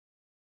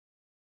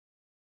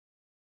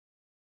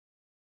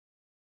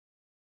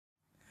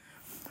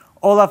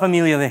Hola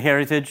familia de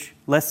Heritage,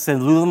 les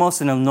saludamos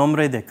en el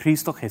nombre de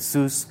Cristo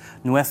Jesús,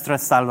 nuestro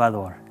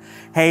Salvador.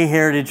 Hey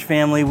Heritage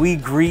family, we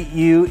greet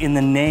you in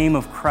the name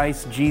of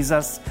Christ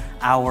Jesus,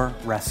 our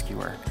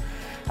rescuer.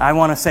 I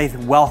want to say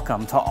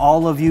welcome to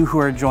all of you who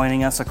are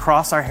joining us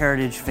across our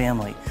Heritage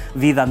family,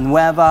 Vida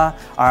Nueva,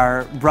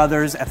 our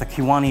brothers at the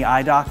Kewanee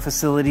IDOC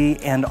facility,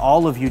 and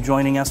all of you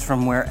joining us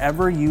from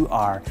wherever you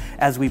are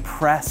as we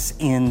press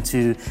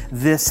into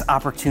this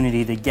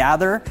opportunity to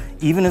gather,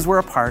 even as we're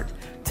apart,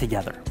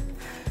 together.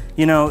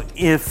 You know,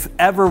 if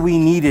ever we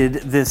needed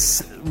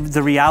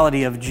the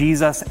reality of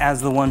Jesus as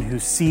the one who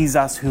sees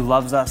us, who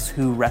loves us,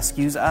 who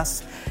rescues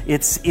us,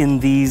 it's in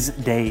these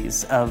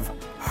days of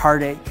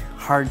heartache,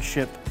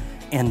 hardship,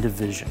 and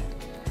division.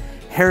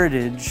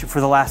 Heritage, for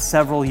the last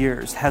several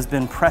years, has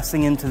been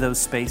pressing into those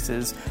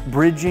spaces,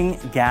 bridging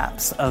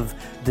gaps of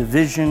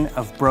division,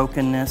 of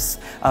brokenness,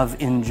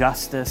 of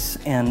injustice,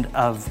 and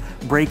of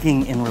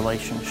breaking in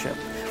relationship,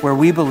 where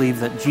we believe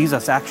that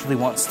Jesus actually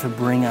wants to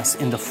bring us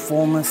into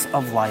fullness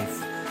of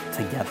life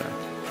together.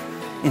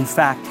 In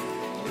fact,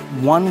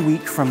 1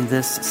 week from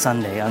this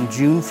Sunday, on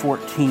June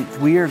 14th,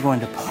 we are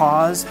going to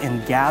pause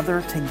and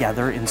gather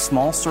together in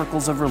small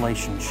circles of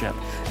relationship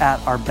at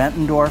our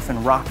Bettendorf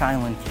and Rock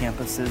Island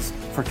campuses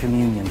for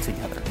communion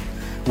together,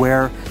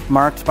 where,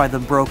 marked by the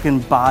broken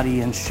body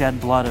and shed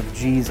blood of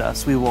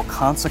Jesus, we will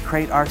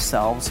consecrate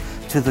ourselves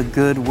to the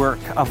good work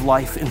of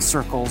life in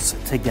circles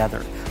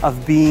together,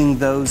 of being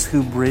those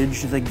who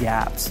bridge the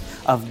gaps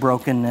of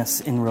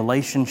brokenness in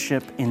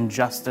relationship,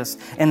 injustice,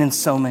 and in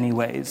so many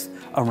ways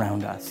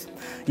around us.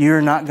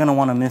 You're not going to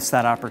want to miss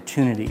that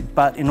opportunity,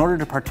 but in order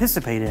to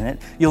participate in it,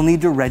 you'll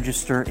need to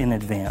register in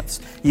advance.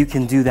 You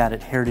can do that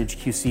at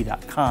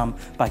heritageqc.com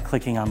by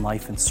clicking on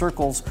Life in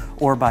Circles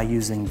or by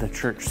using the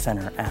Church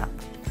Center app.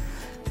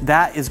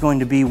 That is going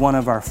to be one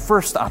of our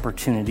first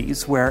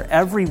opportunities where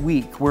every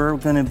week we're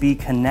going to be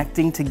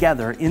connecting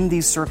together in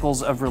these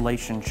circles of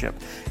relationship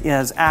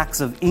as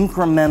acts of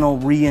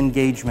incremental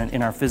re-engagement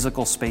in our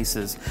physical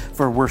spaces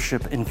for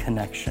worship and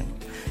connection.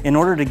 In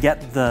order to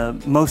get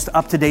the most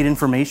up-to-date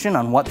information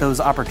on what those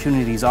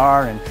opportunities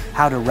are and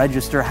how to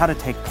register, how to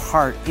take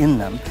part in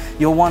them,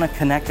 you'll want to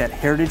connect at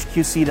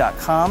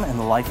heritageqc.com in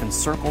the Life in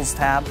Circles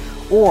tab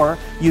or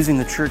using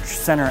the Church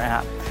Center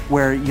app,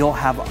 where you'll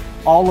have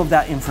all of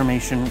that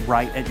information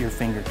right at your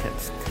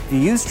fingertips. If you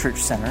use Church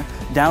Center,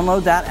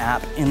 download that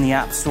app in the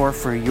App Store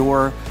for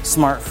your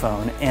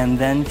smartphone and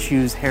then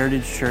choose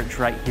Heritage Church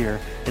right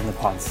here in the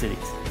Quad Cities.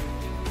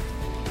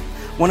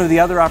 One of the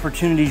other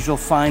opportunities you'll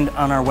find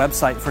on our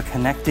website for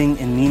connecting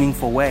in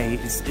meaningful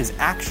ways is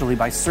actually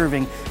by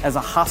serving as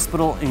a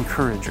hospital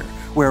encourager,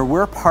 where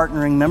we're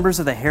partnering members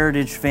of the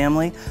Heritage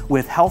family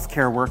with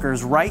healthcare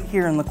workers right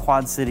here in the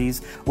Quad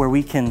Cities, where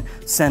we can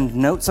send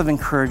notes of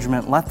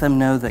encouragement, let them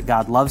know that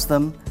God loves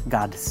them,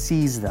 God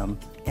sees them,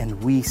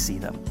 and we see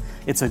them.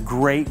 It's a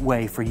great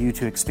way for you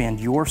to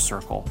expand your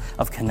circle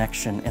of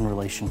connection and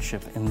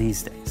relationship in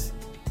these days.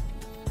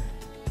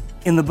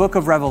 In the book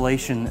of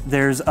Revelation,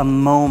 there's a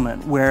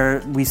moment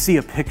where we see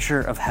a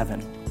picture of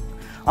heaven.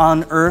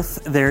 On earth,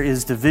 there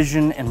is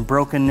division and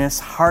brokenness,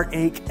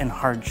 heartache and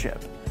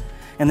hardship.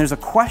 And there's a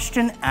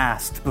question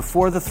asked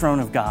before the throne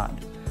of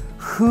God: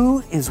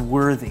 who is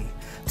worthy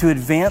to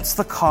advance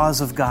the cause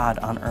of God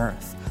on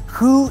earth?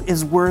 Who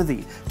is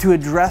worthy to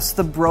address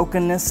the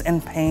brokenness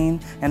and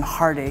pain and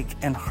heartache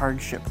and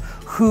hardship?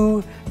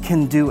 Who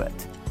can do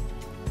it?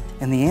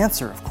 And the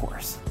answer, of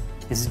course,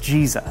 is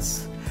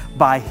Jesus.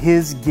 By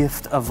His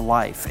gift of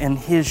life and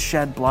His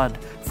shed blood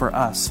for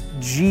us,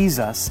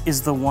 Jesus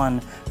is the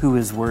one who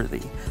is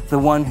worthy, the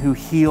one who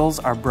heals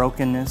our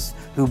brokenness,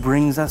 who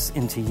brings us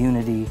into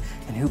unity,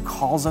 and who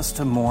calls us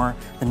to more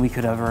than we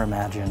could ever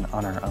imagine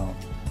on our own.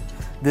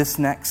 This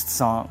next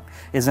song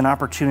is an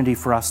opportunity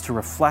for us to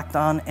reflect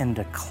on and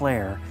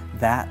declare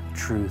that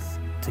truth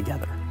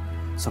together.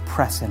 So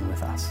press in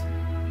with us.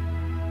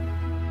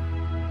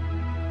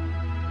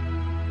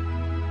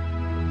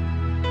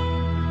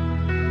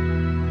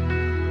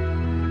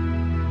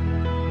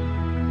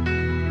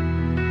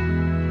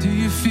 Do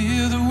you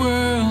feel the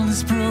world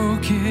is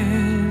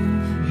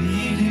broken?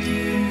 We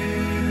do.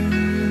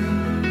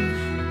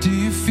 Do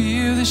you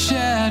feel the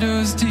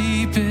shadows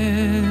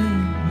deepen?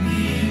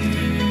 We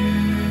do.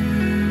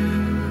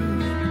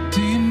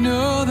 Do you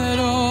know that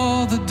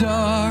all the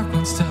dark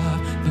won't stop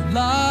the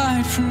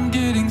light from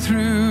getting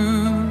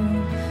through?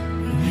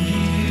 We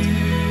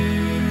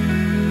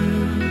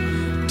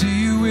do. Do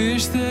you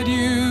wish that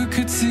you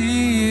could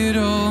see it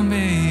all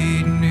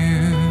made new?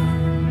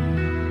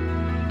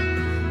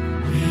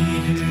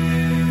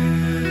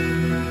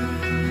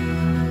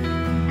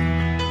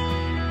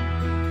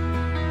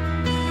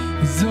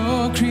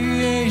 Though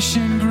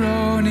creation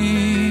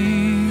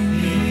groaning,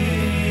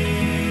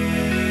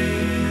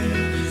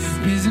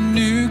 is a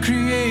new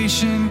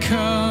creation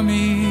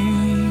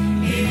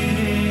coming?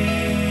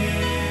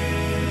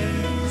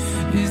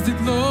 Is the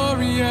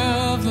glory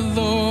of the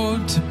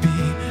Lord to be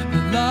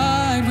the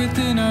light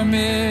within our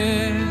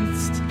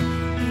midst?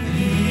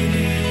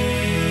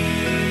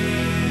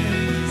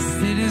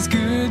 It is is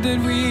good that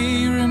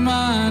we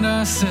remind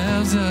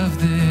ourselves of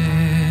this.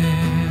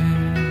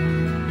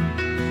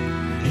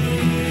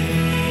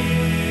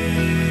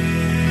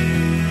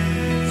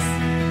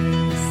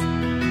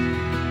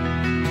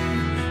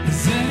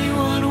 Is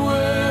anyone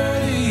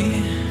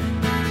worthy?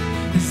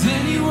 Is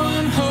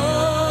anyone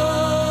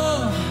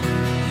whole?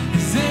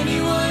 Is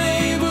anyone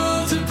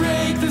able to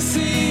break the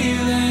seal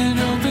and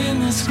open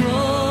the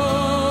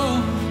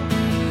scroll?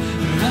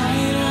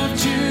 Lion of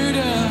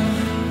Judah,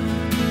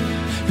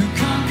 who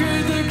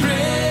conquered the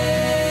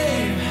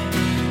grave.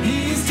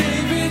 He's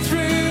David's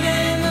root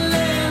and the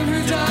Lamb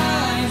who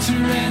died to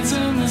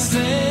ransom the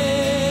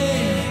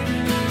slave.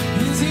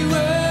 Is he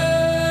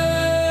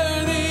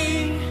worthy?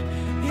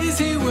 Is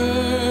he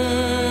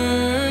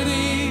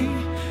worthy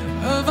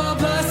of all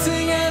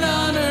blessing and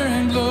honor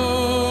and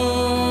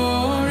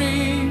glory?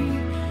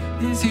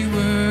 Is he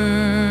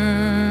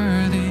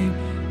worthy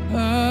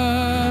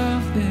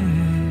of this?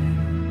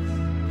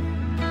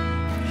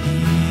 He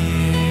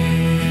is.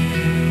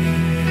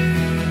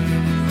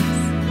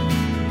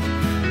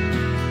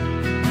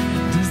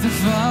 Does the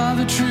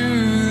Father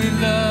truly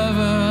love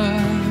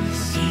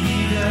us?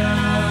 He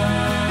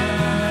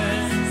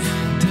does.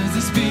 Does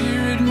the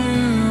Spirit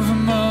move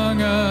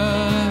among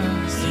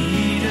us?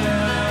 He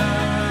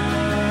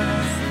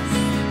does.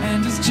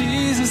 And does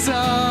Jesus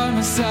our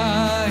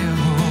Messiah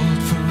hold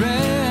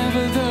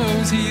forever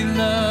those he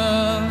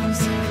loves?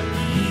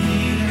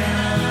 He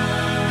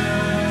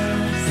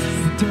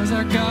does. Does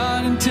our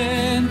God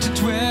intend to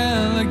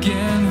dwell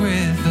again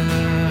with us?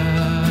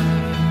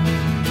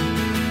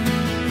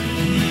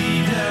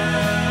 He does.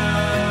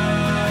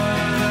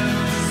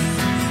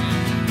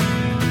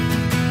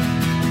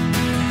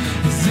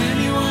 Is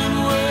anyone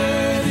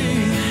worthy?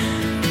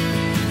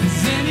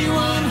 Is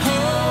anyone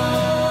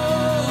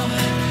whole?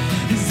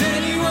 Is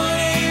anyone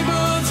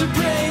able to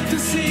break the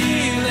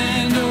seal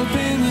and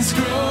open the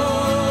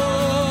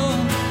scroll?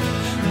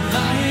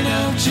 Lion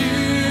of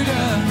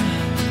Judah,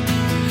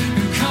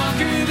 who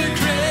conquered the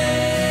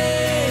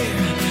grave.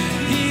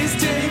 He is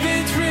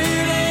David's root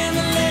and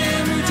the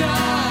Lamb who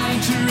died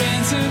to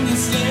ransom the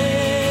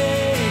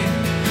slave.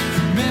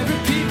 From every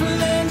people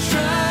and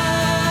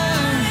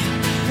tribe,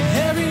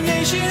 every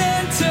nation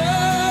and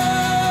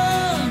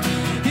tongue,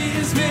 he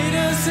has made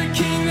us a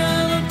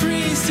kingdom, a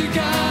priest to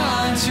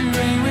God, to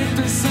reign with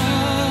the Son.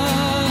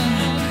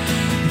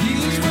 He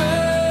is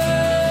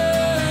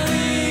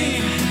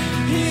worthy,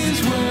 he is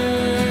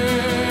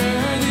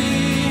worthy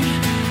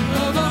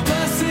of all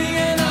blessing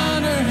and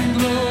honor and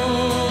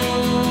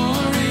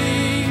glory.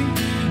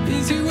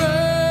 Is he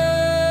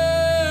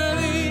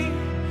worthy?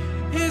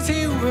 Is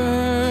he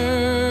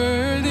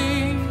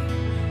worthy?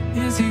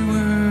 Is he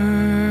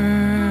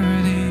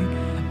worthy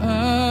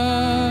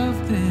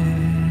of this?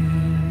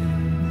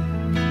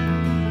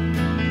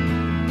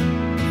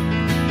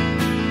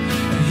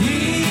 He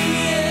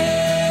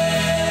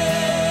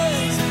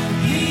is.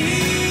 He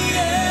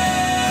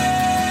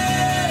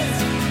is.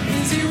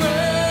 Is he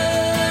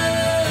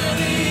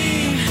worthy?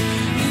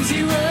 Is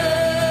he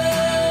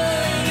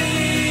worthy?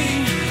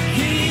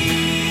 He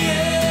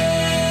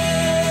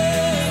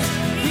is.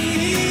 He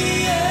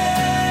is.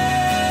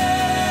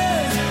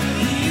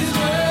 He's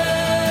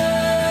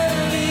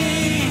worthy.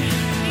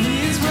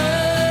 He's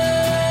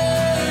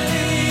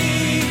worthy.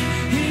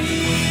 He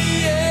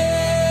is.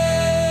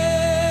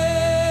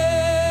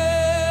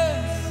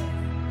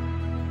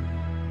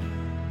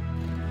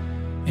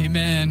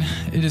 Amen.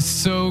 It is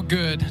so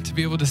good to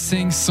be able to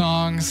sing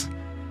songs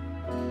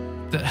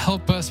that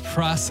help us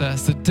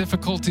process the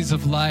difficulties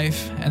of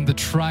life and the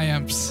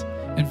triumphs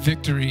and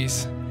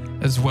victories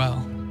as well.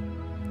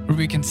 Where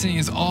we can sing,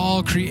 is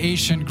all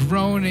creation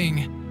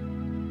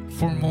groaning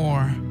for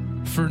more,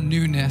 for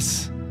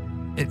newness?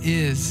 It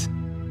is.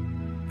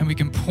 And we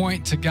can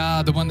point to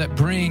God, the one that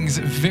brings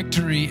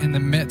victory in the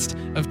midst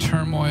of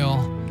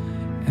turmoil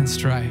and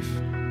strife.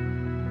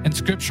 And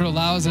Scripture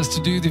allows us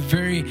to do the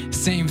very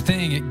same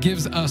thing. It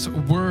gives us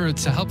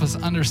words to help us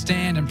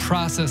understand and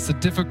process the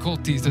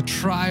difficulties, the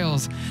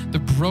trials, the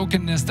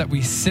brokenness that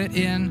we sit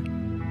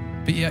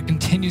in, but yet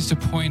continues to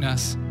point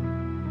us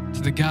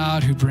to the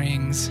God who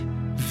brings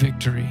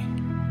victory.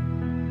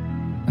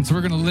 And so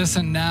we're going to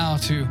listen now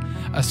to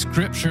a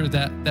scripture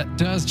that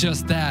does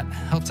just that,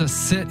 helps us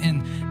sit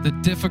in the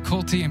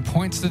difficulty and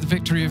points to the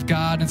victory of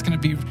God. And it's going to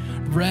be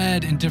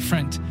read in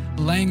different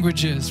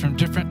languages from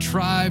different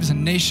tribes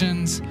and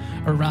nations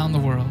around the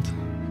world.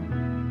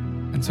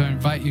 And so I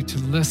invite you to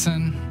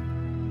listen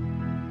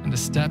and to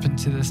step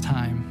into this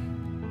time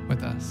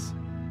with us.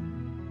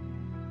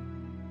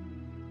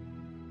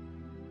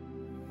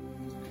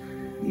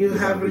 You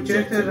have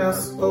rejected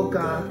us, O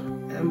God,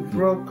 and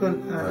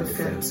broken our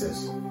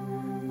defenses.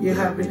 You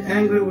have been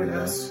angry with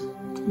us.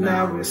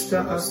 Now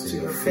restore us to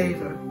your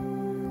favor.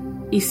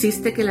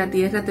 Hiciste que la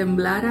tierra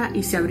temblara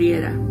y se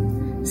abriera.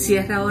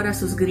 Cierra ahora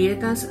sus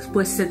grietas,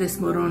 pues se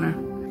desmorona.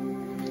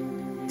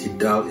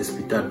 Tidal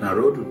ispitat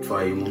narod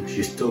utfaimu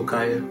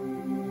shistokaya.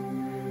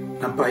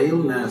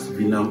 Napail nas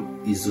vinam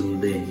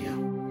izumlenia.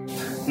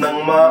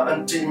 Nangma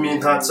anti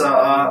min hacha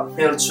a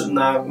hel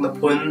chutnak na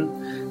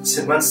phun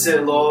Siman se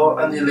lo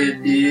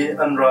anileti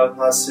anral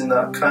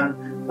hasina kan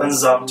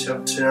anzam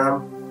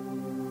cham.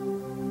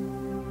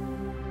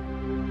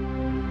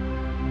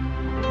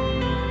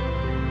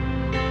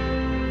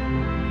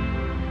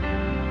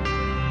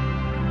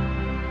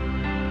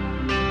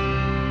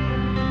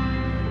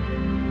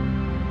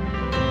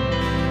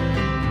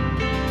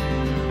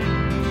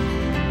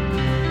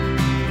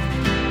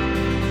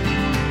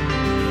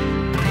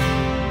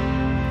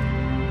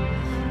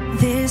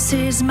 This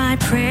is my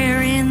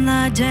prayer in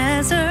the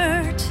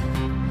desert,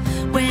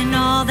 when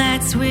all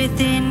that's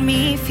within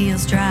me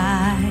feels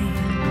dry.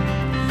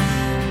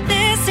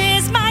 This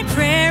is my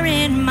prayer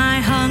in my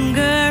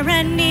hunger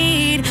and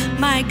need.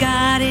 My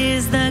God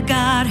is the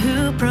God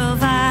who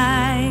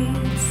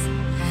provides.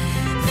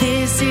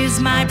 This is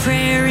my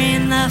prayer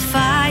in the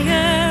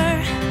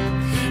fire,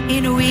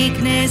 in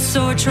weakness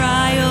or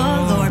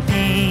trial or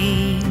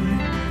pain.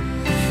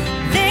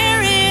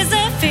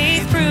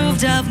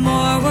 Of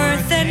more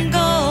worth than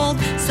gold,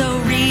 so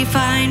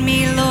refine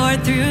me,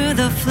 Lord, through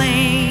the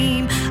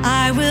flame.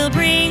 I will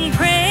bring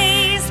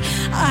praise,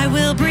 I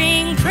will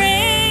bring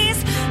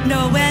praise.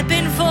 No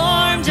weapon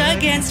formed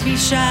against me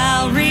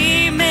shall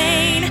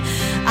remain.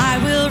 I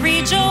will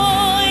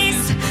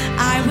rejoice,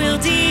 I will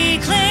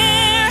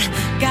declare,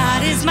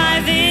 God is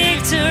my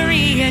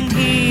victory and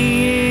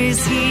He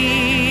is here.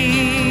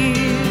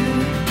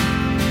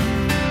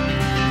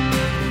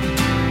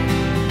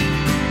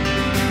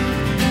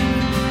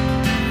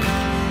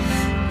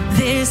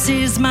 This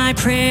is my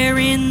prayer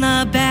in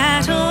the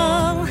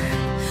battle,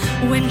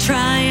 when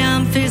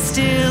triumph is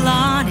still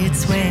on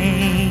its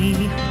way.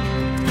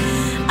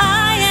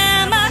 I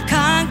am a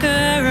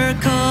conqueror,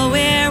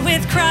 co-heir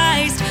with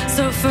Christ,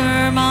 so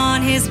firm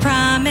on His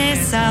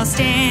promise I'll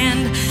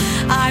stand.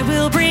 I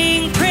will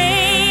bring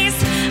praise,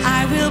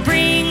 I will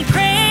bring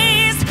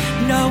praise.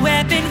 No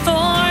weapon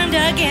formed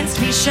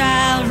against me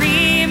shall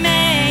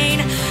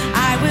remain.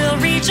 I will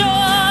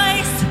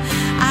rejoice,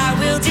 I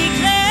will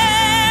declare,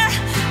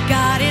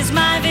 God is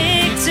my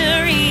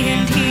victory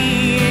and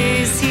He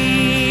is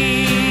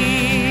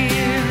here.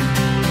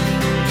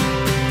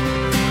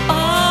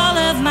 All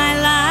of my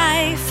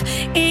life,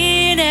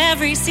 in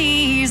every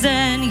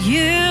season,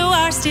 You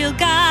are still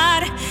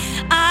God.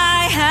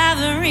 I have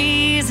a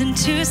reason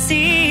to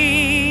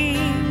sing.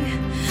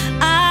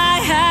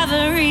 I have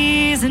a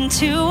reason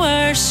to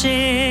worship.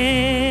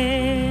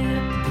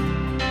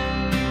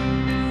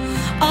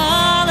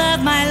 All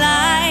of my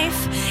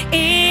life,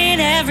 in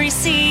every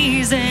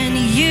season,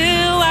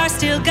 You are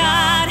still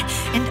God,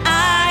 and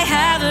I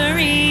have a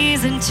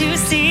reason to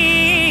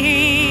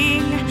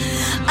sing.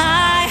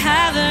 I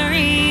have a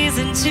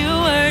reason to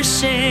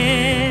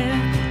worship.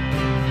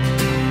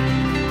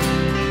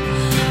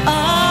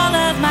 All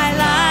of my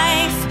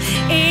life,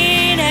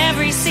 in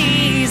every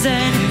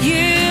season,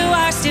 You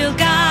are still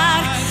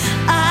God.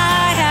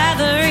 I have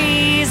a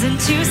reason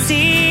to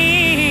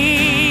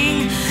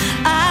sing.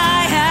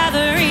 I have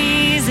a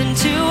reason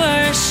to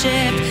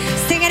worship.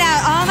 Sing it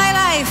out. All my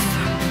life.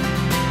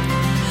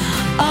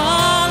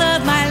 All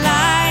of my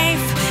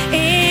life,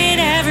 in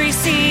every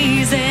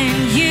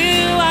season,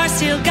 You are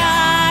still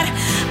God.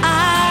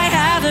 I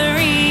have a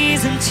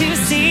reason to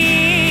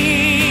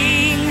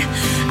sing.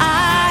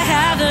 I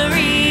have a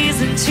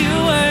reason to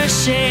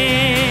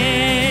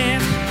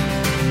worship.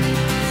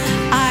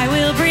 I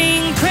will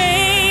bring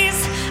praise,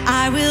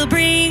 I will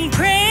bring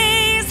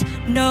praise.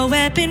 No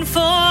weapon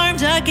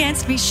formed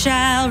against me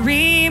shall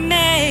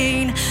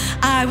remain.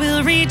 I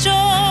will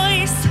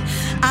rejoice,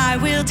 I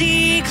will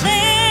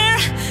declare,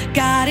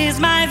 God is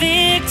my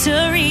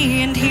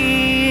victory and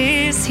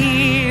He is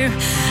here.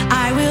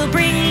 I will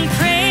bring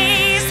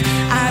praise,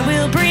 I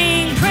will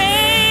bring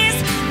praise.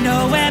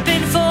 No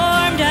weapon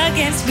formed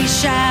against me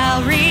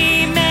shall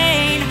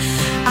remain.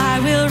 I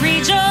will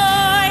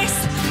rejoice,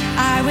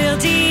 I will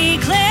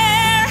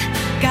declare,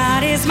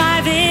 God is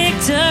my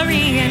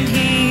victory and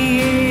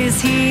He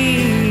is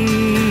here.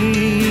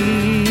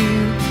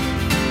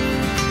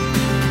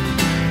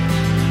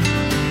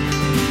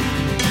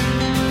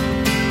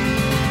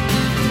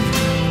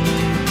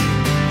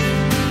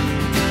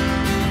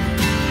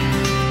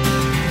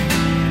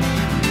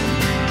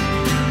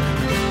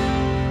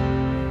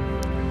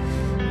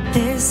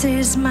 This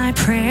is my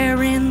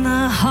prayer in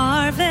the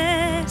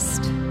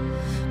harvest,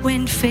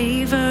 when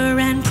favor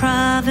and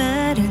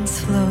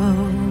providence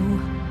flow.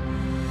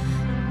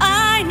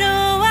 I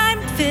know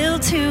I'm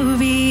filled to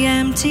be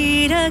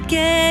emptied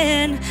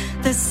again.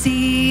 The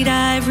seed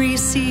I've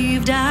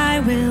received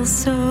I will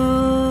sow.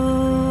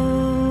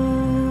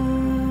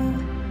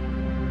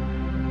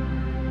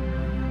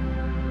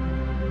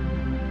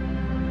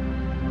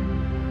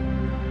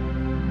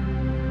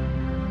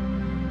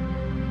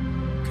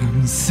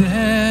 Come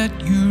set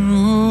You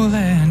rule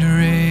and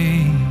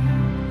reign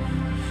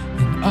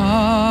in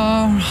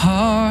our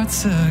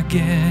hearts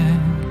again.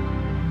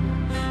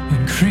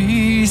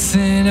 Increase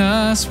in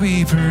us,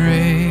 we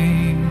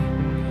pray.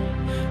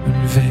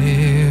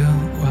 Unveil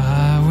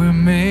while we're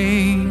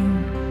made.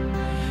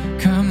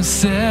 Come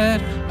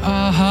set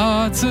our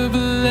hearts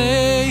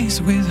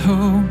ablaze with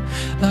hope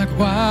like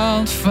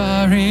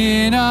wildfire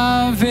in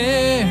our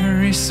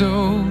very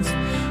souls.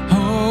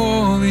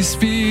 Holy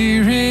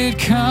Spirit,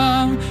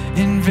 come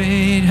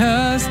invade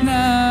us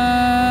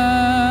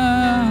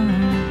now.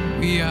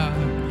 We are,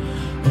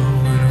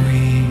 oh, and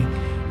we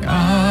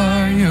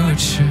are your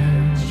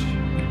church.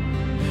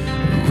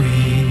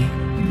 We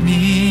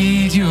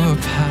need your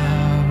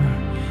power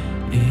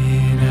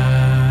in us.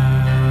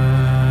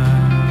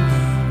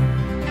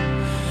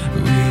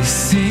 We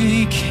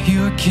seek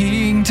your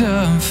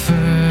kingdom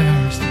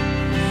first.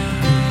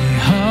 We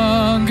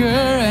hunger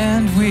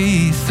and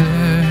we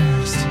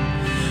thirst.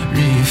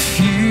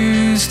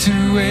 Refuse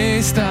to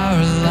waste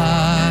our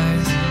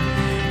lives,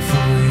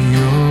 for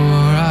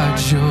you're our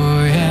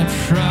joy and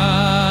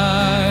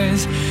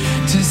prize.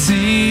 To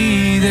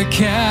see the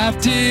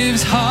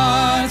captives'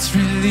 hearts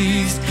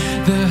released,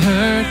 the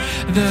hurt,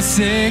 the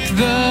sick,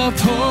 the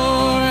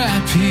poor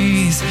at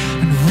peace.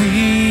 And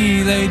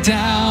we lay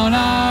down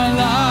our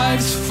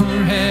lives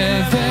for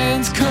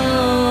heaven's cause.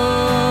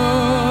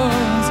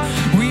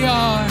 We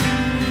are,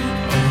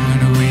 oh,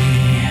 and we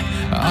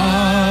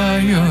are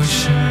your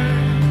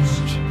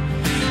church.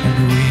 And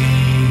we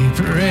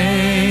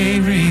pray,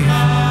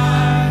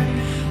 revive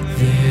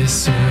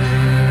this earth.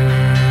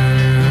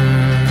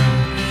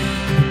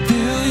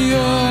 Build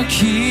your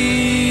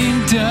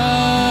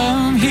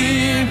kingdom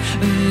here.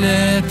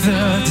 Let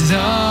the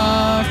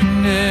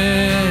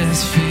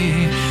darkness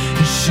fear.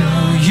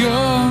 Show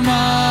your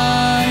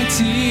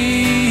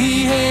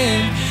mighty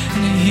hand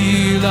and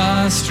heal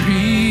our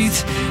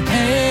streets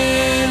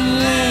and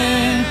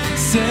land.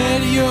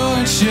 Set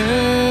your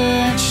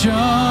church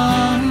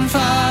on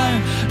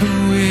fire.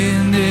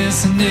 Win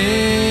this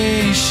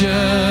nation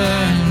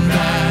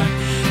back.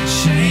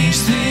 Change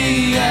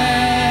the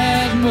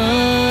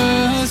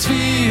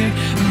atmosphere.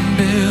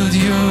 Build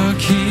your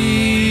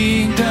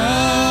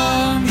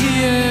kingdom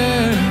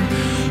here.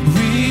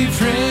 We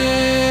pray.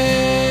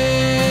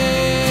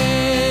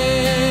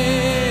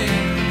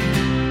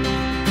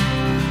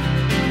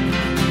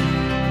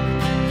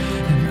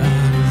 And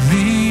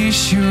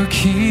unleash your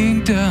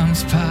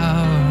kingdom's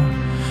power,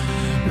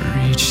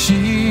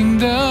 reaching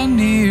the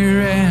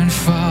near and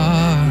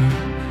far.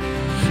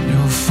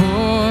 No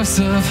force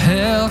of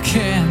hell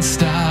can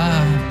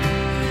stop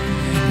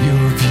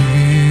your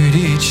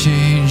beauty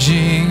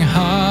changing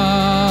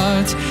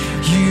heart.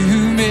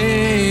 You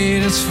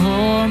made us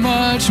for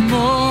much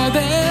more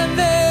than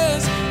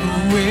this.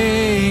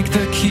 Awake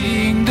the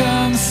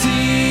kingdom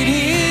seed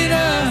in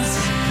us.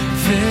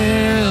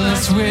 Fill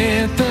us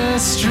with the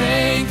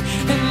strength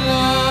and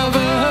love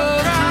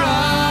of Christ.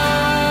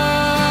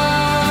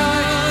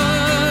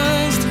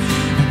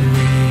 And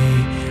we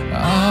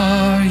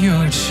are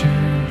your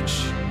church,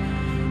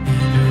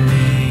 and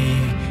we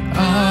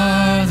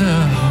are the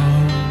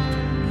hope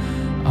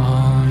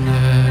on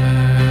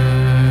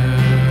earth.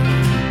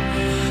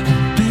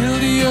 And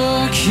build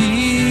your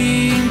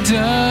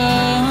kingdom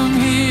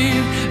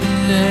here.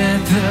 Let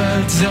the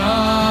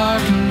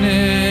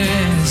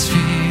darkness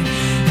flee.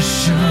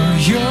 Show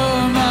your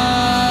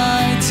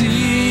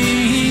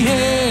mighty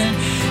hand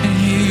and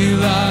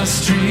heal our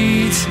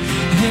streets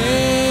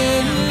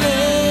and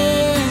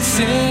land.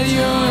 Set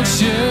your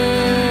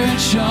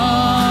church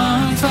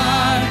on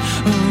fire.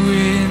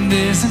 Win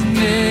this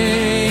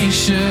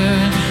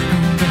nation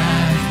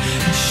back.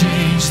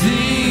 Change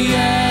the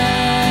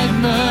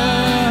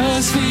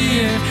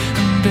atmosphere.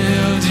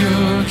 Build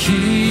your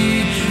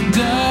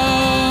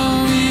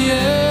kingdom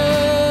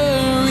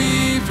here.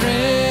 We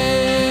pray.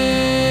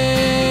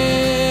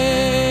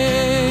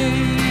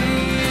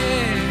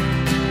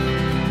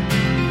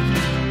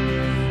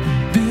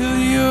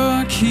 Build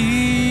your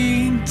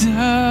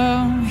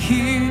kingdom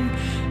here.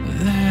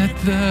 Let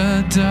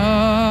the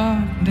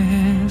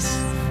darkness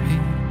flee.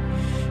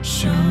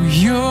 Show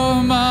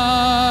your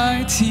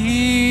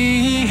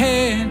mighty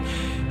hand.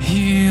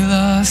 Heal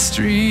our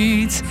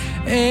streets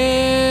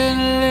and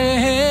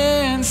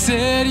land.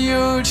 Set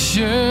your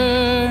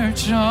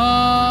church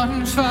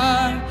on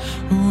fire.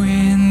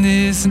 Win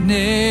this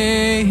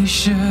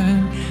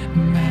nation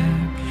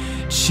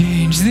back.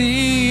 Change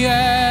the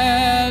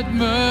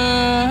atmosphere.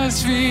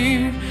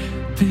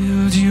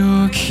 Build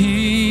your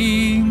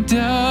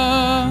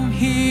kingdom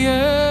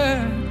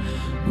here.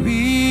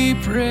 We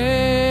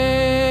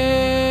pray.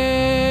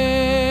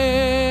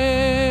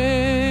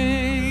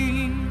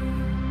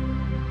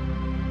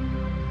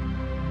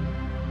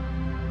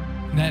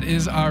 And that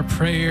is our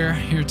prayer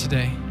here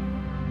today.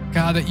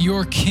 God, that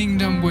your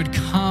kingdom would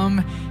come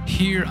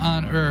here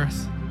on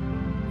earth,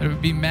 that it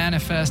would be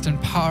manifest in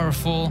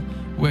powerful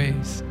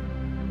ways,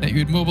 that you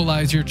would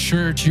mobilize your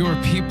church, your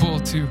people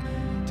to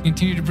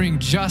continue to bring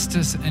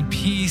justice and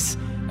peace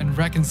and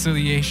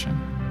reconciliation.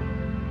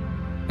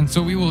 And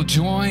so we will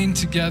join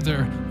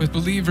together with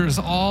believers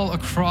all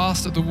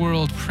across the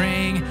world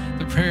praying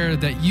the prayer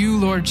that you,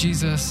 Lord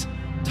Jesus,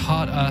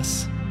 taught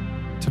us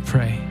to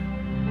pray.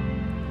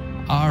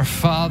 Our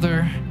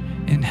Father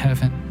in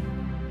heaven,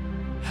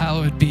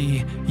 hallowed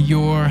be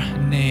your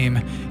name.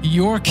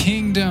 Your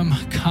kingdom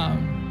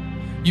come.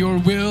 Your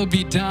will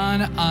be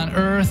done on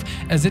earth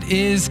as it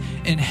is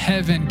in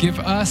heaven. Give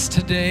us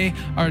today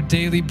our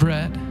daily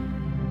bread.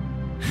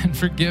 And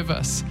forgive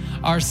us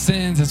our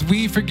sins as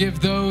we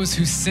forgive those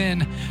who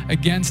sin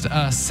against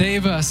us.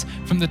 Save us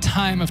from the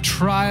time of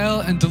trial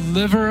and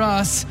deliver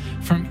us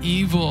from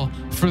evil.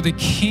 For the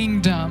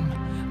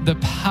kingdom, the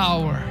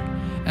power,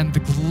 and the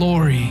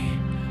glory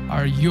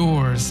are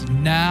yours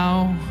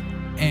now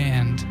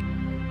and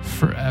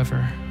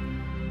forever.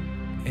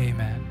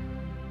 Amen.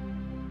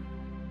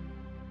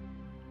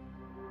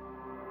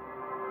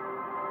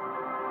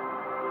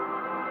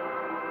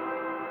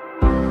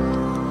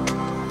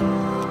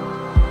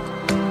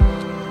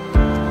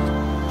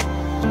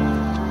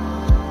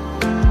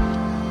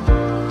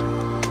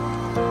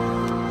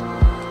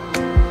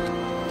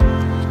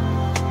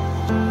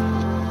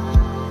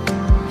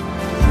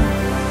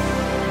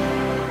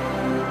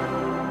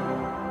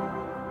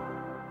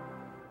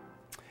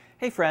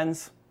 Hey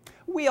friends,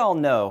 we all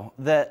know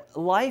that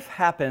life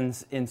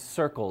happens in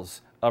circles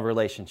of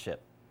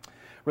relationship.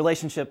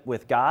 Relationship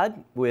with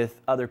God,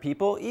 with other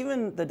people,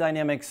 even the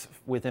dynamics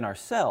within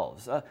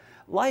ourselves.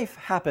 Life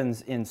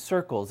happens in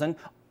circles, and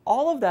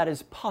all of that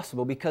is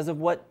possible because of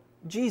what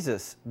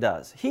Jesus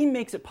does. He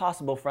makes it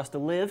possible for us to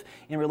live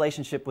in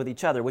relationship with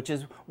each other, which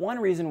is one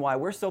reason why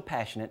we're so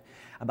passionate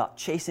about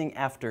chasing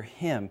after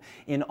Him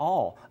in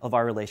all of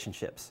our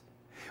relationships.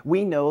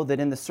 We know that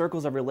in the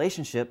circles of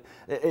relationship,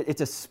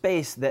 it's a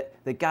space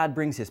that God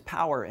brings His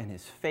power and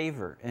His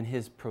favor and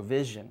His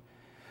provision.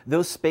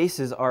 Those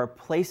spaces are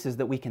places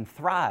that we can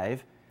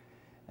thrive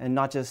and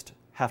not just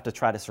have to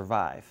try to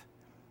survive.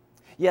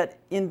 Yet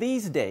in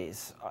these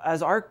days,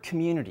 as our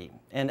community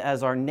and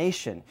as our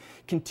nation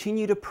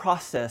continue to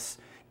process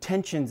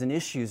tensions and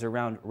issues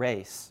around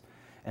race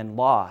and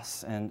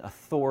loss and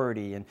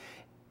authority and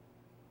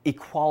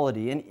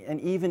equality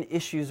and even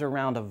issues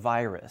around a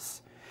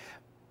virus,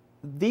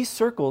 these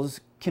circles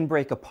can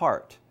break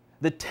apart.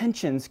 The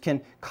tensions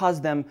can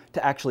cause them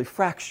to actually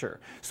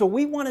fracture. So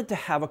we wanted to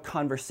have a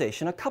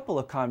conversation, a couple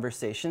of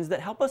conversations that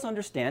help us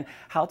understand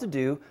how to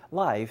do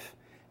life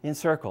in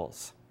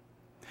circles.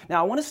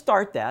 Now I want to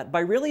start that by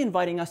really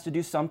inviting us to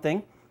do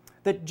something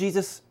that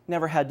Jesus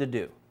never had to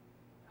do.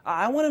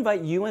 I want to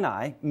invite you and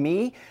I,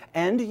 me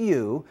and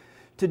you,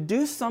 to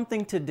do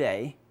something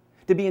today,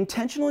 to be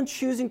intentional in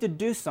choosing to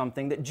do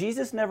something that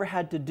Jesus never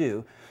had to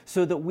do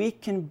so that we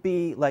can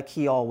be like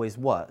He always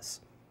was.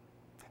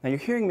 Now you're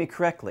hearing me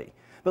correctly,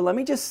 but let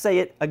me just say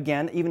it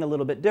again, even a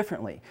little bit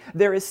differently.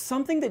 There is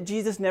something that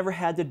Jesus never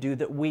had to do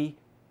that we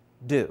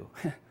do.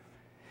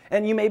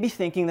 And you may be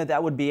thinking that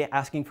that would be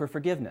asking for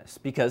forgiveness,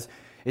 because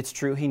it's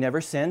true He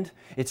never sinned.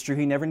 It's true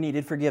He never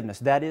needed forgiveness.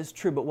 That is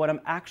true, but what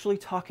I'm actually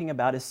talking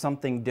about is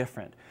something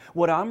different.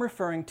 What I'm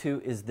referring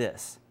to is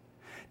this: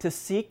 to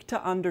seek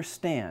to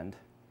understand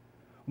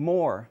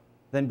more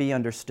than be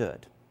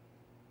understood.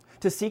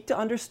 To seek to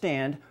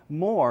understand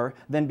more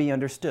than be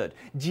understood.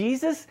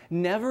 Jesus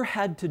never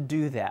had to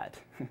do that,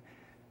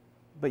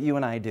 but you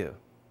and I do.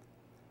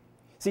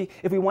 See,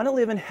 if we want to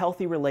live in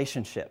healthy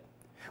relationship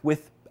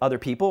with other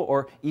people,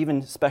 or even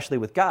especially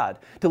with God,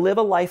 to live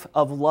a life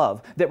of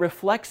love that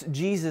reflects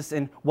Jesus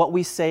in what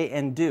we say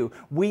and do,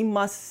 we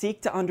must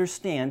seek to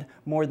understand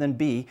more than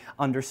be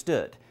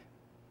understood.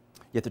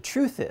 Yet the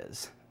truth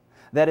is,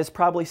 that is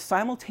probably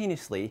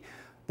simultaneously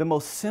the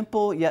most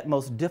simple yet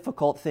most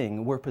difficult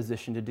thing we're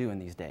positioned to do in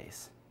these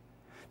days: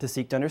 to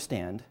seek to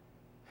understand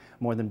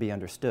more than be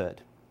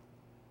understood.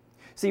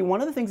 See,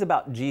 one of the things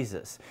about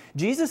Jesus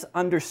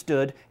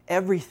understood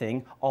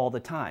everything all the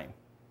time.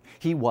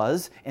 He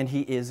was and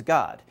He is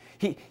God.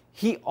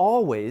 He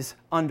always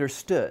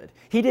understood.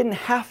 He didn't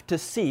have to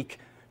seek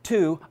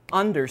to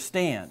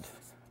understand.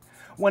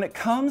 When it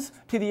comes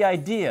to the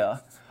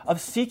idea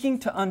of seeking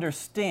to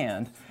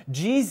understand,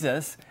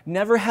 Jesus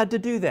never had to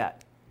do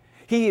that.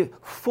 He,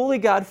 fully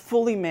God,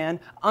 fully man,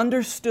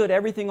 understood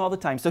everything all the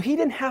time. So He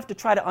didn't have to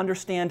try to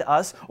understand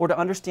us or to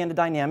understand a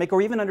dynamic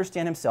or even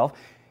understand Himself.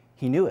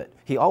 He knew it.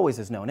 He always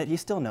has known it. He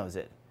still knows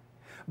it.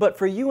 But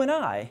for you and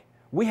I,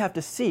 we have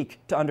to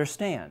seek to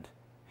understand.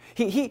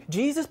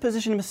 Jesus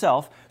positioned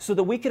Himself so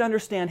that we could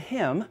understand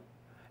Him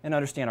and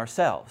understand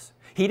ourselves.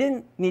 He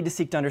didn't need to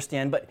seek to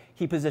understand, but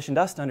He positioned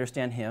us to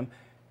understand Him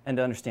and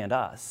to understand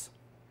us.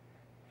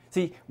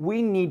 See,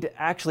 we need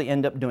to actually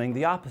end up doing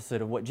the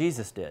opposite of what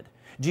Jesus did.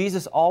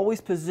 Jesus always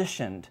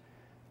positioned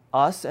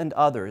us and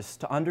others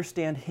to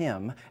understand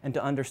Him and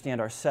to understand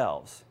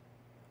ourselves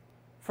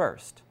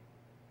first.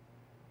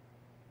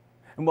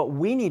 And what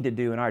we need to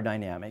do in our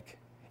dynamic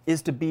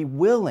is to be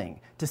willing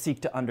to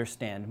seek to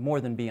understand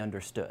more than be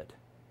understood.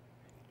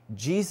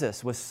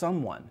 Jesus was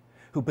someone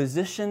who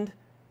positioned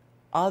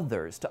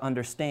others to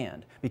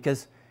understand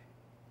because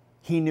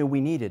He knew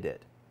we needed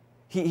it.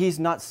 He's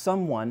not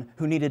someone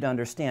who needed to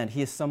understand.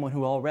 He is someone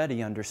who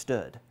already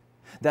understood.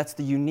 That's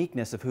the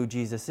uniqueness of who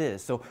Jesus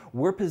is. So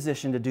we're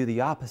positioned to do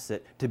the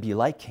opposite, to be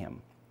like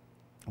Him.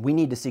 We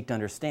need to seek to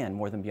understand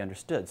more than be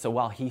understood. So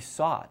while He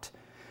sought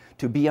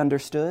to be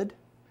understood,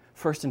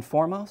 first and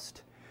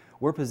foremost,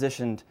 we're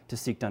positioned to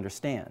seek to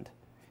understand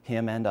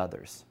Him and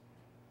others.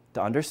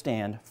 To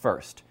understand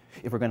first,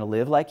 If we're going to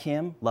live like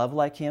Him, love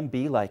like Him,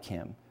 be like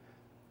Him,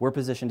 we're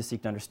positioned to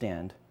seek to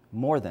understand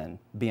more than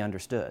be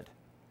understood.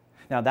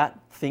 Now that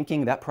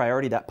thinking, that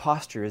priority, that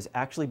posture is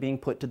actually being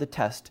put to the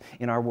test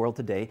in our world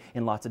today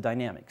in lots of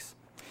dynamics.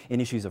 In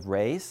issues of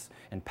race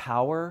and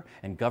power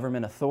and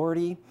government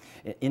authority,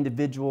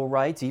 individual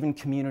rights, even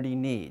community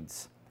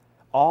needs.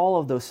 All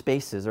of those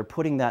spaces are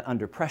putting that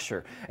under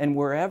pressure. And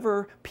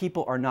wherever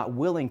people are not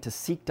willing to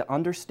seek to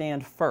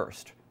understand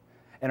first,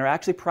 and are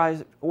actually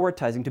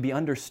prioritizing to be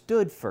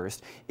understood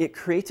first, it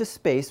creates a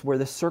space where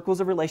the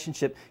circles of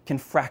relationship can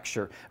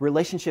fracture.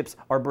 Relationships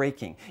are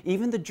breaking.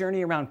 Even the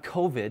journey around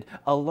COVID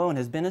alone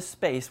has been a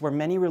space where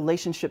many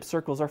relationship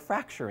circles are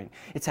fracturing.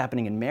 It's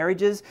happening in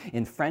marriages,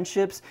 in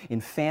friendships, in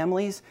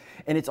families,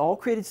 and it's all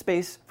created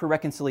space for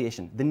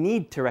reconciliation, the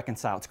need to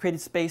reconcile. It's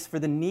created space for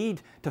the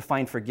need to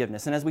find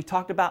forgiveness. And as we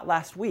talked about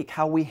last week,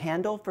 how we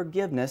handle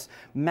forgiveness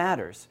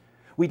matters.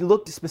 We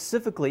looked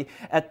specifically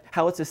at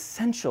how it's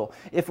essential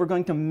if we're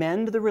going to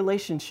mend the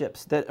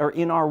relationships that are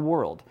in our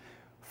world.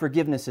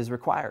 Forgiveness is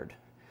required,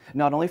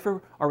 not only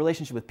for our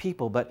relationship with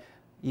people, but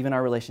even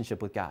our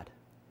relationship with God.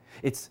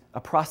 It's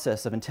a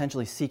process of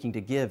intentionally seeking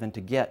to give and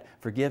to get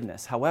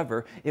forgiveness.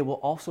 However, it will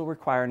also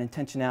require an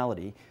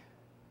intentionality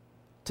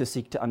to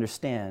seek to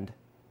understand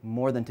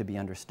more than to be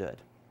understood.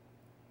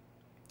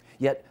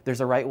 Yet there's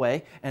a right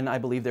way, and I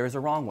believe there is a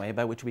wrong way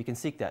by which we can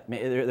seek that.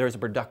 There is a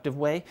productive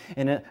way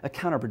and a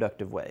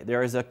counterproductive way.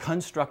 There is a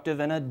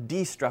constructive and a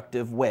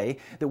destructive way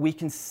that we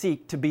can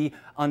seek to be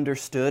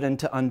understood and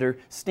to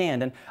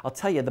understand. And I'll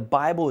tell you, the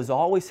Bible is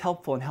always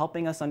helpful in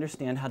helping us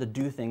understand how to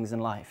do things in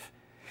life.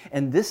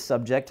 And this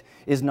subject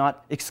is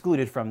not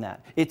excluded from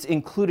that. It's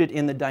included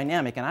in the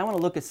dynamic. And I want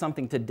to look at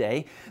something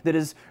today that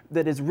is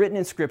written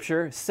in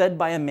Scripture, said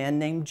by a man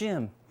named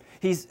Jim.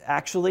 He's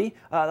actually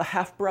the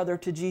half-brother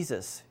to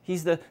Jesus.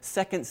 He's the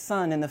second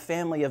son in the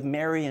family of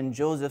Mary and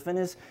Joseph, and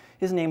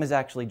his name is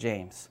actually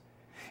James.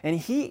 And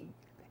he,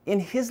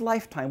 in his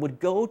lifetime, would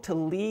go to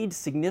lead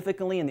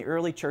significantly in the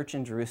early church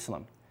in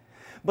Jerusalem.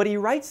 But he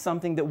writes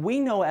something that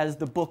we know as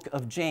the book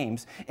of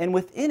James, and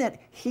within it,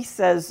 he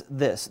says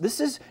this.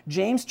 This is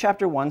James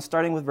chapter 1,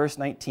 starting with verse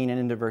 19 and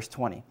into verse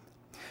 20.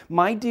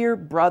 My dear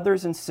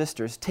brothers and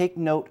sisters, take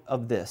note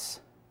of this.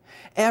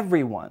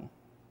 Everyone,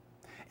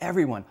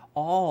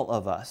 all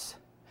of us,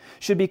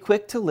 should be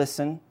quick to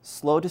listen,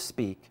 slow to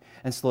speak,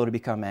 and slow to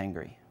become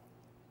angry.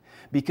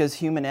 Because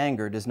human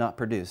anger does not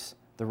produce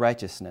the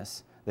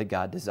righteousness that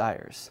God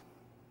desires.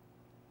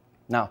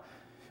 Now,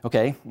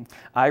 okay,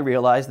 I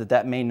realize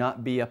that may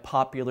not be a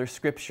popular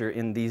scripture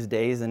in these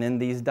days and in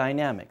these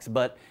dynamics,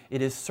 but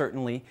it is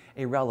certainly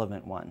a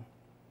relevant one.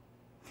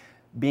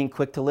 Being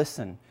quick to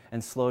listen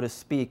and slow to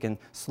speak and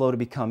slow to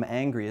become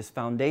angry is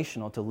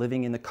foundational to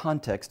living in the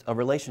context of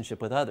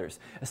relationship with others,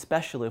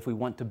 especially if we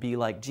want to be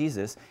like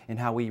Jesus in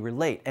how we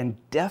relate, and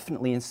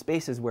definitely in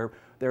spaces where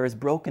there is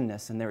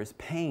brokenness and there is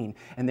pain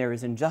and there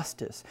is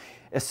injustice,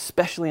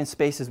 especially in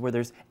spaces where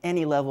there's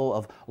any level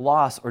of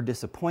loss or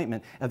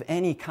disappointment of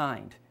any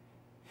kind.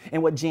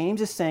 And what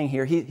James is saying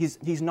here,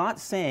 he's not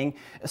saying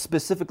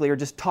specifically or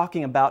just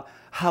talking about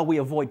how we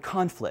avoid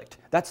conflict.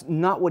 That's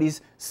not what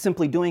he's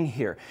simply doing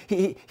here.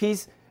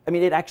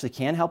 It actually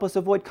can help us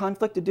avoid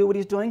conflict to do what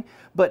he's doing,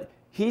 but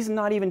he's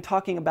not even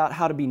talking about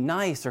how to be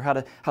nice or how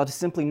to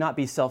simply not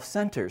be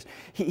self-centered.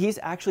 He's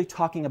actually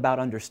talking about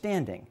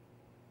understanding,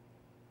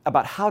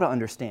 about how to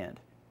understand.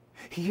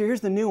 Here's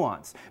the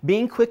nuance.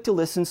 Being quick to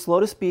listen, slow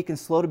to speak, and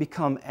slow to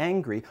become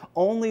angry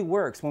only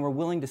works when we're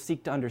willing to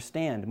seek to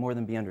understand more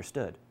than be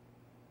understood.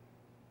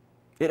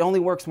 It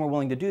only works when we're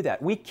willing to do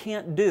that. We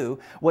can't do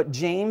what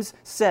James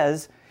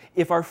says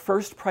if our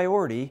first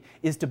priority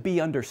is to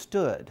be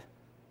understood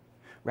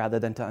rather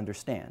than to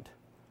understand.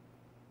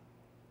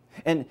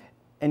 And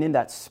in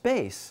that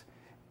space,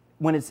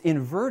 when it's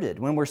inverted,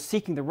 when we're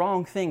seeking the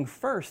wrong thing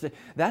first,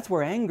 that's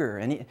where anger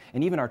and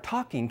even our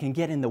talking can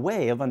get in the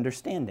way of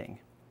understanding.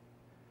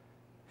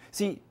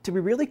 See, to be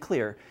really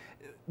clear,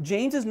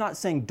 James is not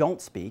saying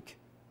don't speak.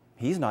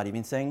 He's not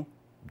even saying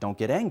don't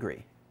get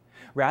angry.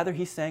 Rather,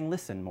 he's saying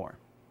listen more.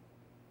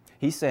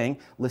 He's saying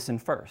listen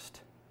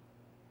first.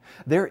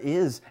 There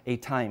is a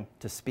time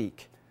to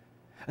speak,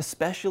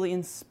 especially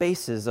in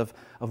spaces of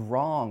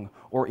wrong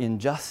or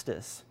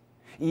injustice,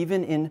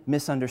 even in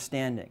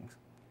misunderstandings.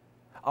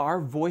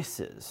 Our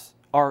voices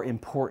are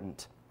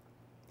important,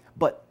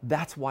 but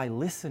that's why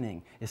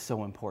listening is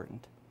so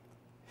important.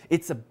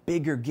 It's a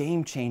bigger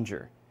game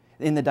changer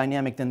in the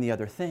dynamic than the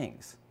other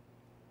things.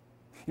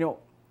 You know,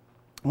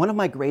 one of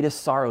my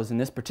greatest sorrows in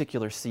this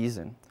particular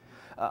season,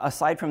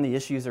 aside from the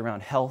issues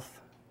around health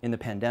in the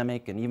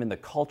pandemic and even the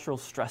cultural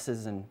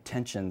stresses and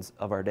tensions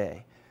of our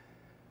day,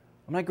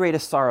 one of my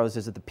greatest sorrows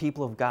is that the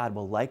people of God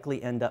will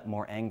likely end up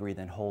more angry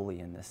than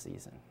holy in this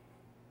season,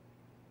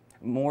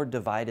 more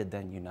divided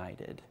than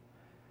united,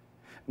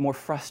 more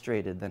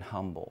frustrated than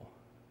humble.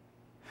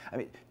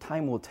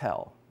 Time will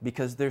tell,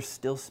 because there's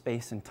still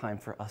space and time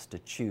for us to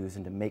choose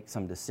and to make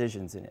some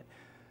decisions in it.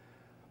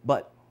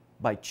 But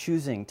by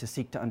choosing to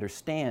seek to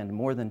understand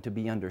more than to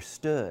be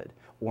understood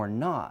or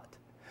not,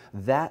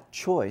 that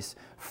choice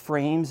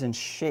frames and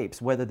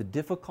shapes whether the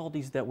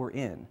difficulties that we're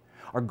in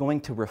are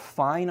going to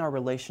refine our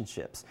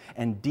relationships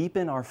and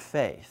deepen our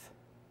faith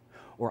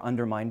or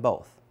undermine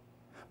both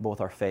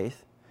our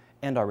faith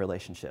and our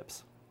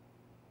relationships.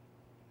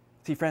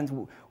 See, friends,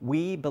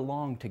 we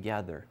belong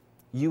together.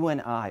 You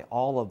and I,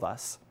 all of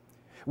us.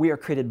 We are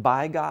created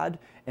by God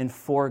and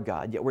for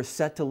God, yet we're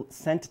sent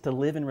to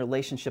live in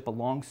relationship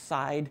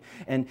alongside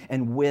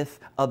and with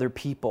other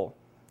people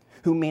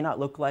who may not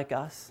look like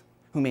us,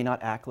 who may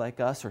not act like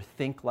us or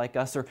think like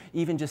us or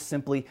even just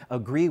simply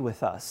agree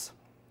with us.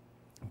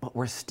 But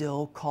we're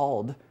still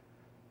called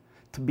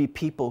to be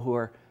people who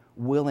are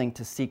willing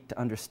to seek to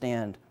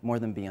understand more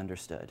than be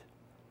understood.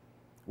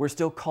 We're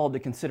still called to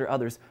consider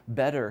others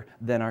better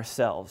than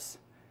ourselves.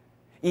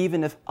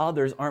 Even if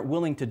others aren't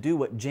willing to do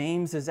what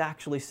James is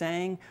actually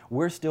saying,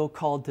 we're still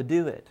called to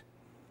do it.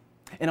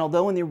 And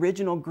although in the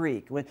original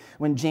Greek,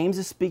 when James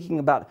is speaking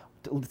about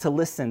to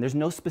listen, there's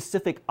no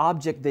specific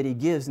object that he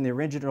gives in the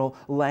original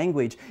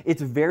language.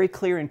 It's very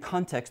clear in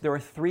context. There are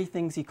three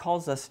things he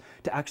calls us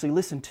to actually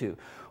listen to.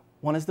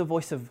 One is the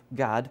voice of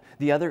God,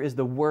 the other is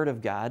the word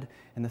of God,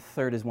 and the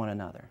third is one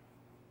another.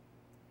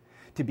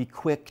 To be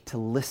quick to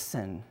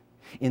listen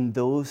in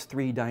those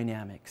three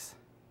dynamics.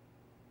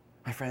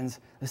 My friends,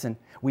 listen,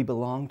 we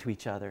belong to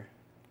each other.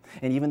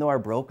 And even though our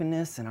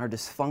brokenness and our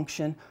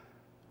dysfunction,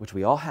 which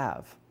we all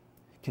have,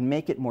 can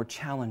make it more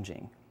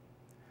challenging,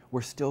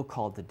 we're still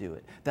called to do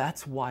it.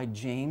 That's why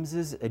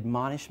James's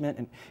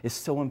admonishment is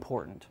so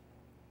important.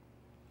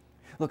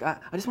 Look, I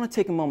just want to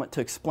take a moment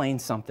to explain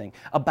something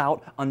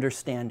about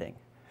understanding.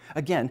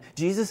 Again,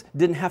 Jesus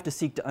didn't have to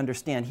seek to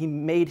understand. He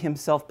made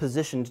himself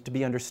positioned to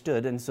be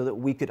understood and so that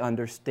we could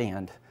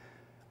understand,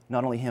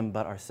 not only him,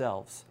 but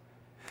ourselves.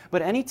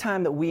 But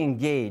anytime that we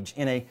engage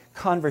in a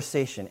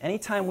conversation,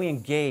 anytime we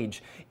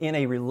engage in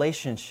a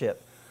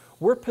relationship,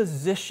 we're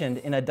positioned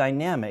in a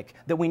dynamic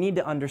that we need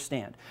to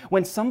understand.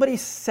 When somebody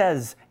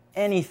says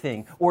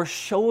anything or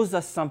shows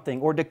us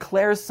something or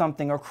declares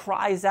something or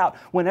cries out,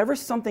 whenever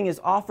something is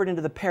offered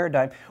into the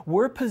paradigm,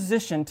 we're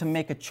positioned to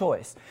make a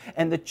choice.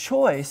 And the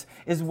choice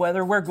is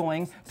whether we're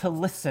going to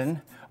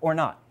listen or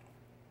not.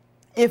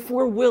 If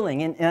we're willing,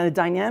 in a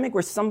dynamic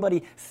where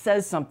somebody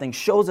says something,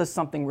 shows us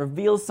something,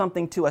 reveals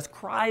something to us,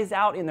 cries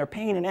out in their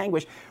pain and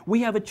anguish,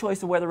 we have a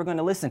choice of whether we're going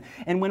to listen.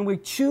 And when we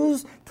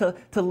choose to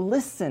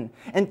listen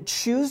and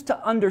choose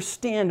to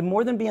understand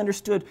more than be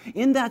understood,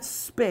 in that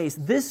space,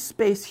 this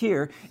space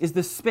here is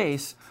the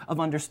space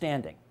of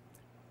understanding.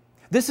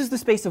 This is the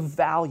space of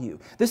value.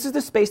 This is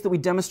the space that we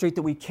demonstrate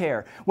that we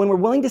care. When we're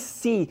willing to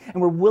see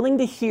and we're willing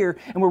to hear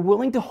and we're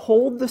willing to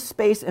hold the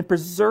space and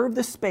preserve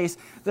the space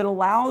that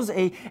allows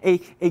a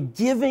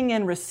giving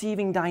and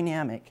receiving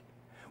dynamic.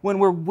 When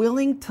we're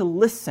willing to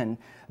listen,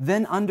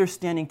 then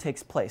understanding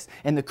takes place.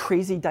 And the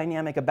crazy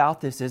dynamic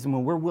about this is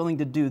when we're willing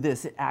to do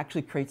this, it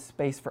actually creates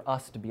space for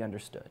us to be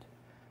understood.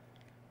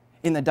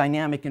 In the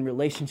dynamic and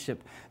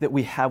relationship that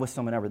we have with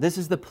someone else. This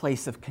is the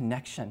place of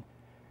connection.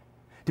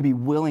 To be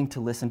willing to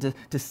listen,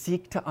 to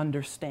seek to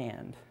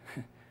understand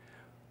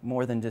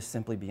more than just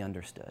simply be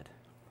understood.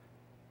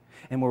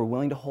 And when we're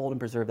willing to hold and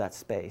preserve that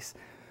space,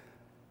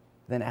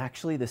 then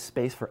actually the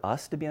space for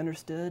us to be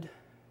understood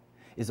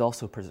is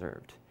also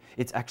preserved.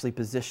 It's actually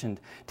positioned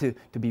to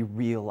be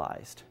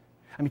realized.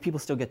 I mean, people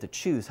still get to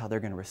choose how they're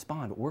going to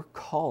respond, but we're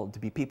called to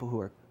be people who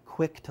are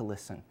quick to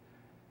listen,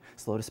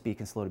 slow to speak,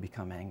 and slow to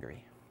become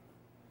angry.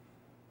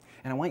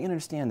 And I want you to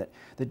understand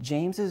that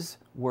James's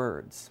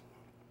words,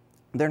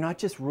 they're not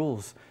just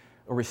rules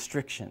or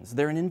restrictions.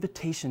 They're an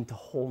invitation to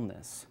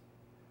wholeness.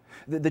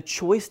 The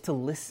choice to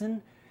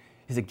listen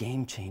is a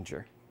game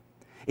changer.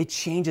 It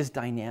changes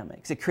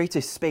dynamics. It creates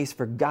a space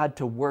for God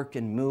to work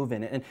and move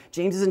in it. And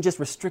James isn't just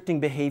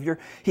restricting behavior.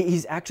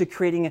 He's actually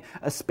creating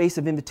a space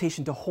of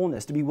invitation to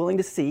wholeness, to be willing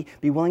to see,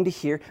 be willing to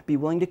hear, be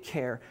willing to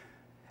care,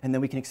 and then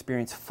we can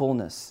experience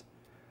fullness.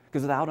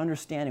 Because without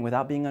understanding,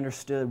 without being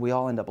understood, we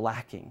all end up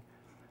lacking.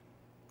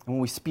 And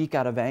when we speak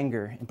out of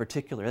anger in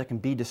particular, that can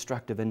be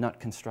destructive and not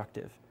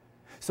constructive.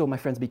 So, my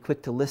friends, be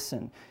quick to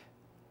listen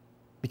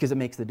because it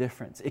makes the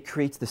difference. It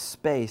creates the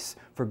space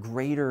for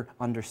greater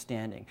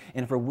understanding.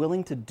 And if we're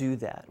willing to do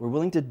that, we're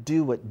willing to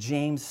do what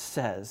James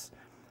says,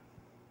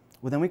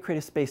 well, then we create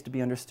a space to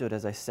be understood,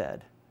 as I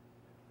said.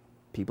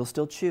 People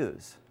still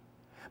choose.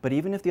 But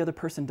even if the other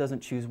person doesn't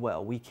choose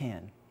well, we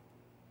can.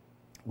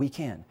 We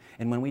can.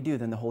 And when we do,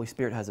 then the Holy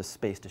Spirit has a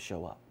space to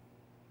show up.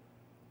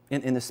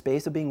 In the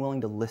space of being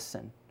willing to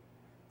listen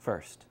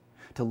first,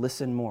 to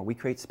listen more, we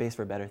create space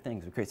for better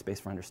things. We create space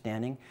for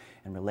understanding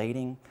and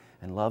relating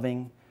and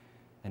loving.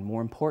 And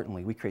more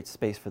importantly, we create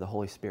space for the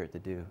Holy Spirit to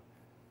do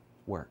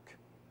work,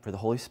 for the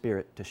Holy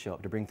Spirit to show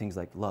up, to bring things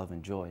like love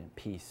and joy and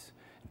peace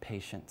and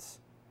patience.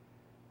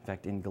 In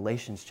fact, in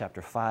Galatians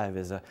chapter 5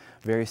 is a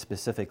very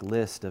specific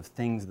list of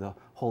things the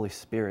Holy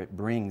Spirit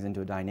brings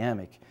into a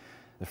dynamic.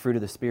 The fruit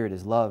of the Spirit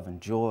is love and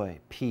joy,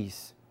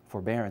 peace,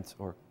 forbearance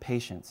or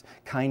patience,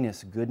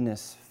 kindness,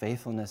 goodness,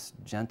 faithfulness,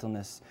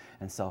 gentleness,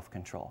 and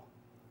self-control.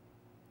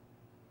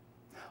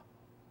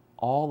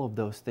 All of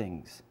those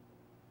things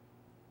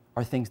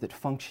are things that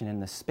function in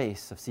the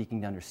space of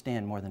seeking to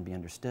understand more than be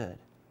understood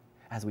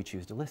as we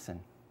choose to listen.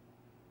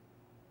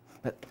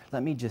 But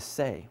let me just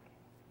say,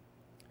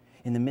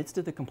 in the midst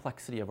of the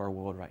complexity of our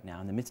world right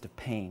now, in the midst of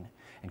pain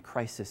and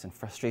crisis and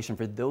frustration,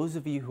 for those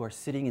of you who are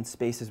sitting in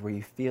spaces where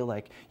you feel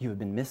like you have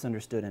been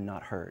misunderstood and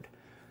not heard,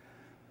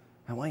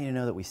 I want you to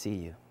know that we see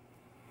you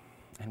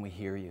and we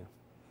hear you.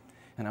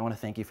 And I want to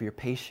thank you for your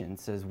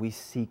patience as we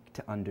seek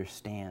to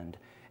understand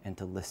and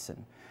to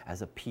listen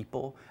as a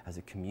people, as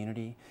a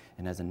community,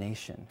 and as a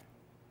nation.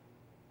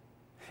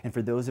 And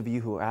for those of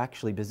you who are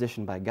actually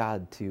positioned by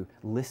God to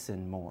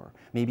listen more,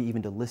 maybe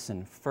even to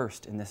listen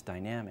first in this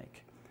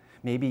dynamic,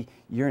 maybe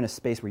you're in a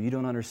space where you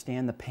don't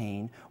understand the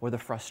pain or the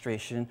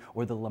frustration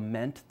or the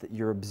lament that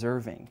you're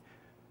observing.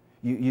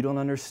 You don't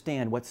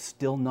understand what's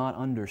still not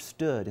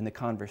understood in the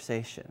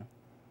conversation,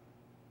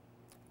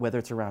 whether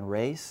it's around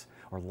race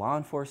or law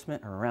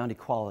enforcement or around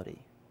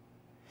equality.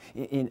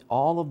 In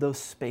all of those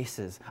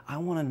spaces, I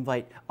want to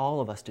invite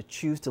all of us to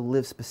choose to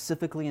live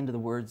specifically into the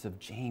words of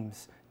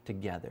James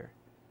together,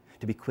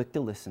 to be quick to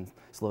listen,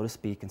 slow to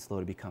speak, and slow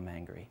to become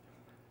angry,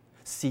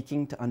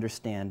 seeking to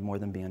understand more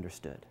than be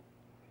understood.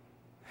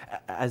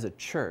 As a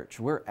church,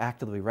 we're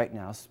actively right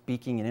now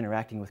speaking and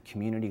interacting with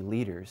community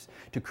leaders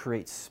to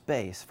create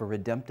space for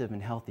redemptive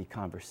and healthy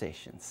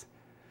conversations.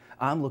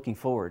 I'm looking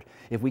forward,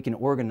 if we can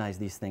organize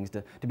these things,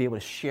 to be able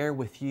to share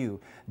with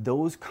you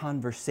those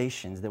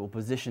conversations that will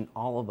position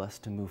all of us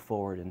to move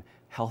forward in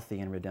healthy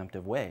and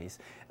redemptive ways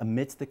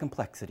amidst the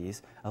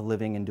complexities of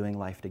living and doing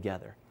life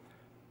together.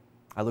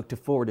 I look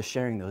forward to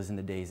sharing those in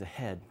the days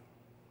ahead.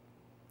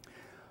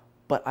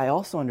 But I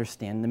also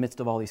understand in the midst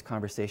of all these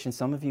conversations,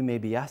 some of you may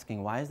be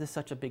asking, why is this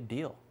such a big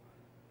deal?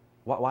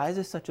 Why is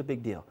this such a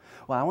big deal?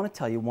 Well, I want to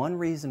tell you one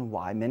reason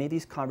why many of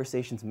these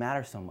conversations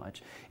matter so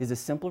much is a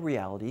simple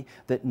reality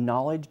that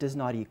knowledge does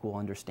not equal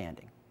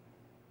understanding.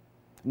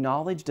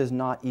 Knowledge does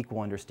not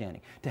equal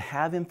understanding. To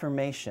have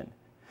information,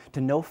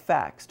 to know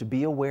facts, to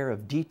be aware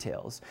of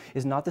details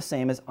is not the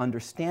same as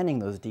understanding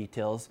those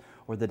details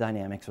or the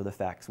dynamics or the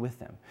facts with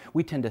them.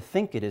 We tend to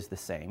think it is the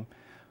same,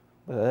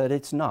 but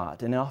it's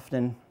not, and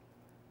often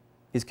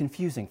is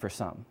confusing for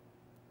some.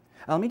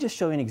 Let me just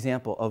show you an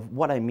example of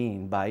what I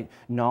mean by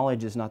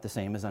knowledge is not the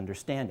same as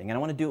understanding. And I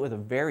want to do it with a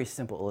very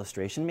simple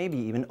illustration, maybe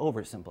even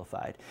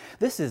oversimplified.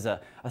 This is a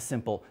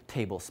simple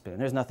tablespoon.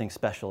 There's nothing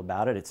special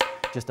about it. It's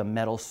just a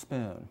metal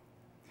spoon.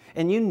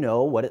 And you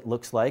know what it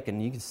looks like,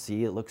 and you can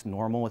see it looks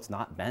normal. It's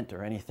not bent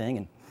or anything.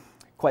 And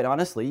quite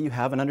honestly, you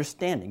have an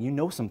understanding. You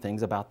know some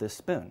things about this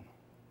spoon.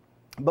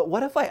 But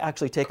what if I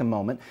actually take a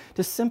moment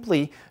to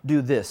simply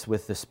do this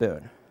with the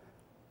spoon?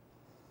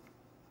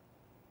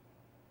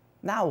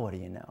 Now what do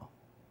you know?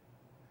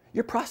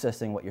 You're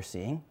processing what you're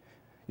seeing.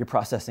 You're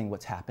processing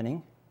what's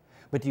happening.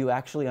 But do you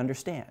actually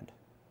understand?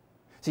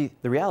 See,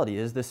 the reality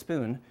is this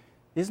spoon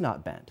is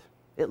not bent.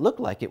 It looked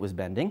like it was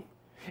bending.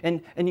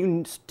 And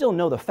you still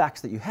know the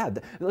facts that you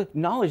had.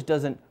 Knowledge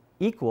doesn't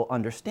equal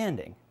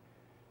understanding.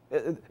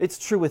 It's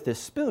true with this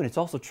spoon. It's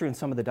also true in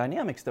some of the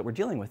dynamics that we're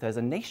dealing with as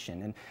a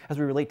nation and as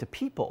we relate to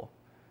people.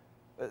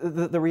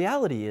 The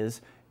reality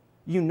is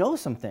you know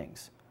some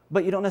things,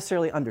 but you don't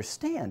necessarily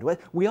understand.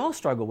 We all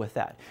struggle with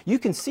that. You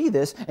can see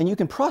this and you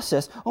can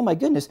process, oh my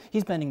goodness,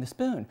 he's bending the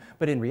spoon.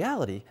 But in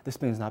reality, the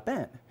spoon's not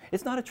bent.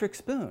 It's not a trick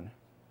spoon.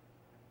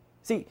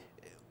 See,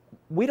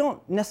 we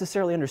don't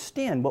necessarily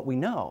understand what we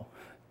know.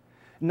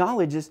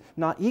 Knowledge is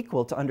not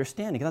equal to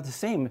understanding. It's not the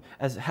same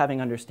as having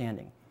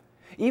understanding.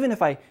 Even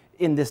if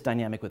in this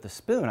dynamic with the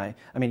spoon, I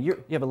mean,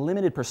 you have a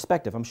limited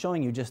perspective. I'm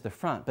showing you just the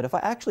front. But if I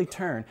actually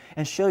turn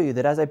and show you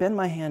that as I bend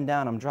my hand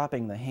down, I'm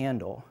dropping the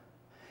handle,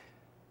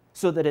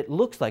 so that it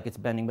looks like it's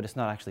bending, but it's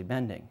not actually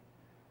bending.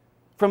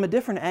 From a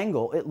different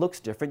angle, it looks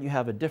different. You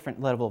have a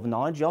different level of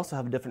knowledge. You also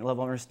have a different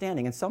level of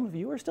understanding. And some of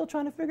you are still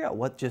trying to figure out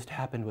what just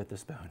happened with the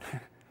spoon.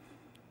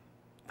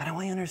 But I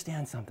want you to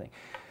understand something.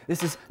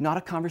 This is not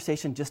a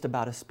conversation just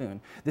about a spoon.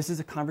 This is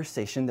a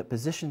conversation that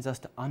positions us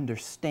to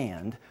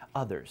understand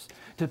others,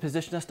 to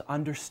position us to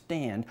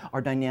understand our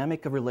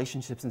dynamic of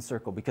relationships and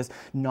circle, because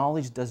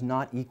knowledge does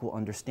not equal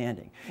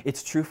understanding.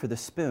 It's true for the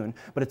spoon,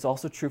 but it's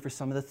also true for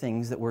some of the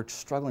things that we're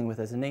struggling with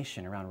as a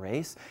nation around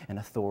race and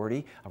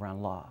authority,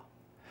 around law.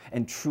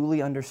 And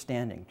truly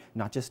understanding,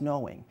 not just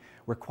knowing,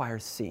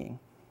 requires seeing.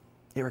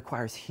 It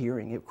requires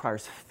hearing. It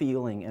requires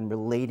feeling and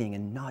relating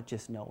and not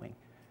just knowing,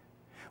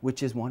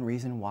 which is one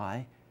reason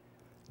why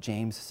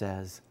James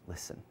says,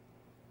 listen.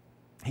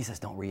 He says,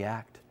 don't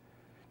react.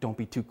 Don't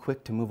be too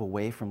quick to move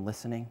away from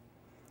listening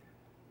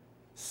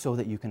so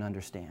that you can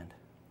understand.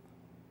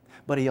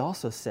 But he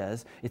also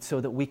says it's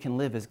so that we can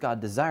live as God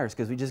desires,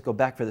 because we just go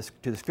back to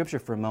the scripture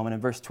for a moment.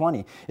 In verse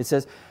 20, it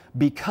says,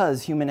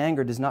 because human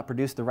anger does not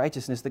produce the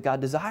righteousness that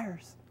God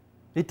desires.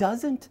 It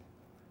doesn't.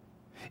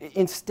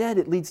 Instead,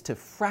 it leads to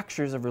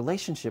fractures of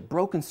relationship,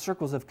 broken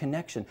circles of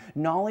connection.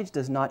 Knowledge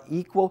does not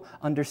equal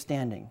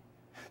understanding.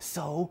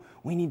 So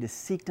we need to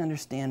seek to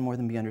understand more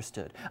than be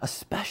understood,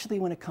 especially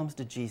when it comes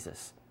to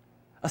Jesus,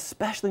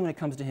 especially when it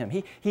comes to him.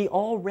 He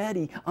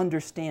already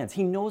understands.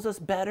 He knows us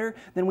better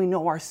than we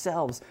know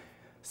ourselves.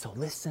 So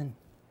listen.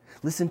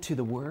 Listen to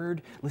the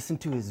word, listen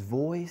to his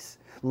voice,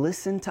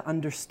 listen to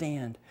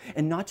understand,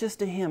 and not just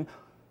to him,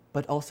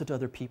 but also to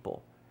other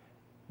people.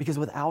 Because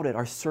without it,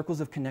 our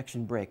circles of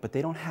connection break, but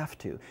they don't have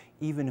to,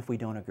 even if we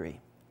don't agree.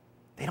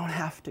 They don't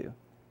have to.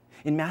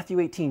 In Matthew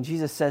 18,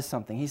 Jesus says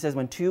something. He says,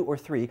 when 2 or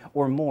 3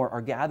 or more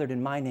are gathered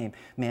in my name,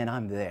 man,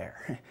 I'm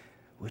there,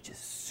 which is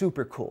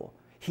super cool.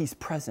 He's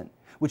present,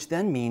 which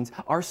then means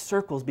our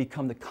circles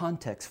become the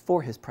context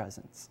for his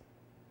presence.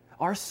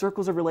 Our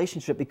circles of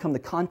relationship become the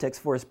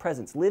context for his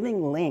presence.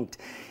 Living linked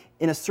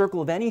in a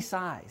circle of any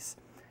size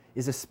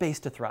is a space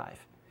to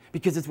thrive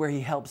because it's where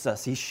he helps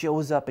us. He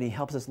shows up and he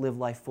helps us live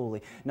life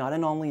fully, not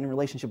only in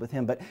relationship with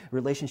him, but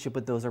relationship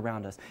with those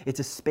around us. It's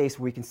a space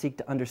where we can seek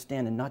to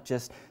understand and not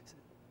just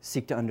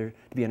seek to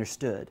be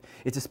understood.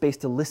 It's a space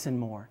to listen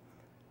more.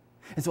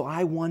 And so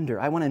I want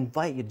to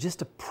invite you just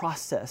to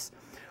process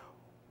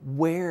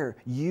where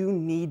you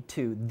need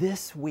to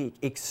this week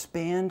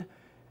expand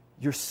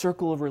your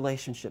circle of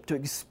relationship, to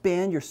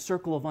expand your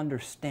circle of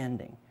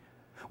understanding.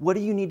 What do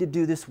you need to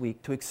do this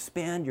week to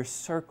expand your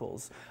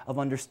circles of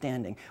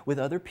understanding with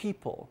other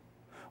people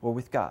or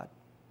with God?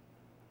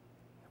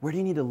 Where do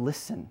you need to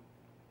listen?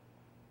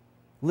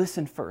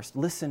 Listen first,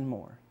 listen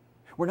more.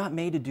 We're not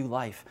made to do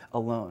life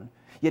alone.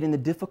 Yet in the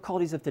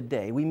difficulties of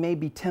today, we may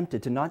be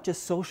tempted to not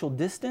just social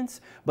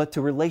distance, but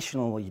to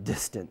relationally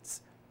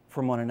distance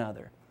from one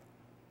another.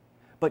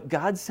 But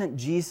God sent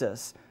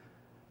Jesus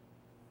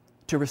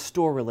to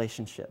restore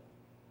relationship.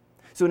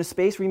 So in a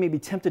space where you may be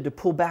tempted to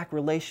pull back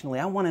relationally,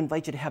 I want to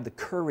invite you to have the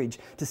courage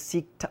to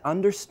seek to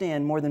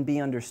understand more than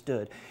be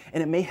understood.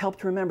 And it may help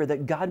to remember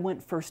that God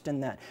went first in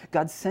that.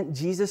 God sent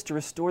Jesus to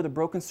restore the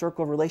broken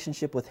circle of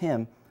relationship with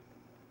him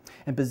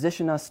and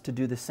position us to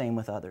do the same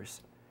with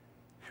others.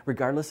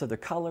 Regardless of their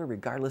color,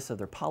 regardless of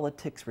their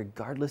politics,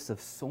 regardless of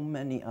so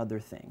many other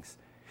things,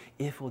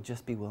 if we'll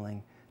just be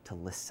willing to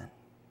listen,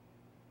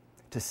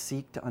 to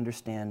seek to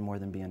understand more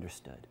than be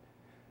understood.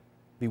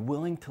 Be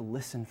willing to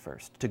listen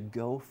first, to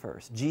go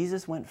first.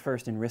 Jesus went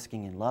first in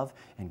risking in love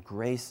and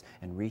grace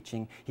and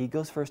reaching. He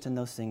goes first in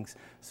those things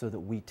so that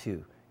we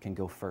too can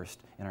go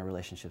first in our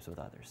relationships with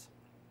others.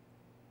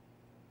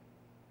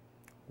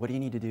 What do you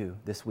need to do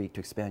this week to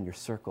expand your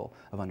circle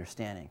of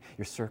understanding,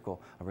 your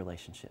circle of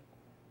relationship?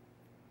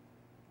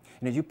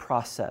 And as you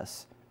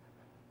process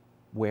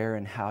where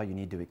and how you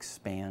need to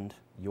expand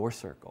your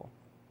circle,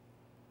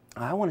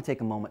 I want to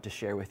take a moment to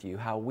share with you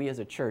how we as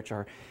a church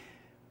are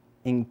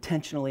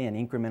intentionally and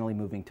incrementally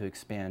moving to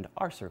expand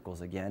our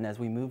circles again as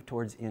we move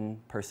towards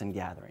in-person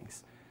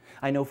gatherings.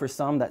 I know for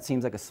some that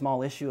seems like a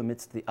small issue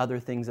amidst the other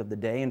things of the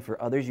day, and for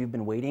others you've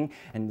been waiting,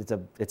 and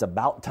it's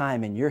about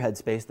time in your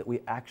headspace that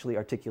we actually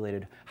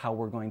articulated how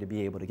we're going to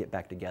be able to get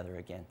back together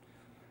again.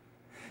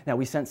 Now,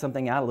 we sent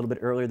something out a little bit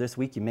earlier this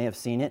week. You may have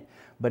seen it,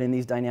 but in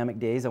these dynamic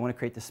days, I want to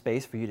create the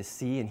space for you to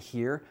see and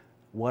hear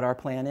what our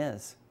plan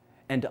is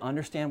and to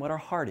understand what our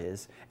heart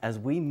is as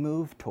we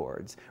move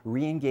towards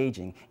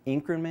re-engaging,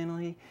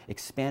 incrementally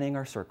expanding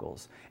our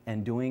circles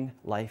and doing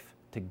life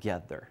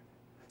together.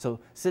 So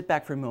sit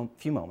back for a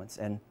few moments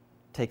and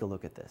take a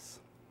look at this.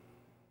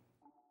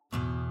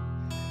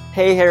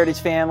 Hey Heritage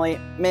family,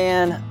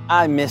 man,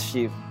 I miss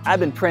you.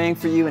 I've been praying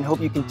for you and hope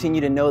you continue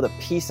to know the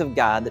peace of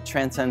God that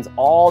transcends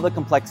all the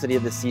complexity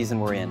of the season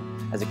we're in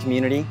as a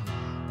community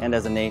and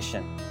as a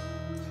nation.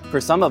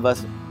 For some of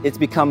us, it's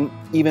become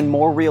even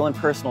more real and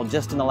personal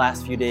just in the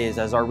last few days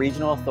as our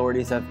regional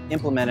authorities have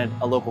implemented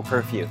a local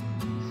curfew.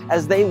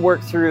 As they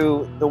work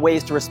through the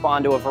ways to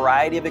respond to a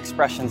variety of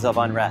expressions of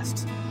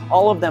unrest,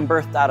 all of them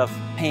birthed out of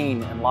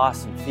pain and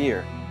loss and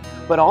fear.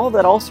 But all of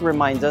that also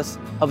reminds us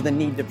of the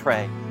need to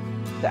pray,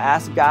 to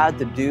ask God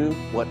to do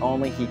what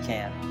only He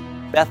can.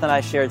 Beth and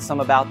I shared some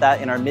about that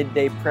in our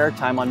midday prayer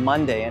time on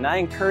Monday, and I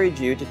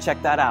encourage you to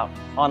check that out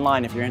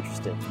online if you're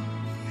interested.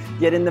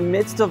 Yet in the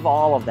midst of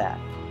all of that,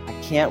 I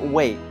can't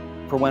wait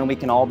for when we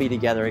can all be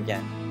together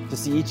again, to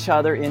see each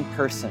other in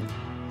person.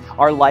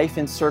 Our Life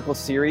in Circle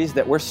series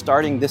that we're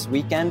starting this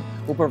weekend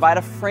will provide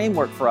a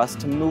framework for us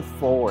to move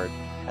forward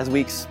as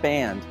we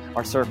expand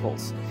our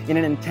circles in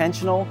an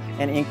intentional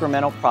and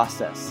incremental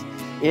process.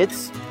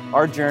 It's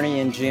our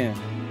journey in June.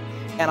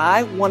 And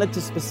I wanted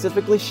to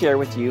specifically share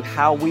with you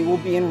how we will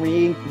be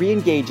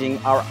re-engaging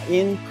our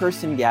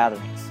in-person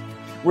gatherings.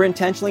 We're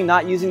intentionally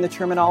not using the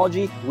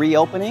terminology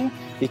reopening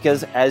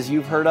because, as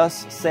you've heard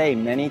us say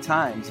many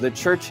times, the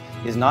church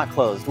is not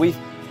closed. We've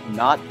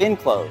not been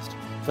closed.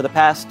 For the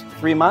past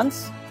 3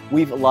 months,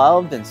 we've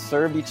loved and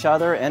served each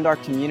other and our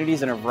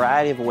communities in a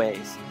variety of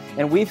ways.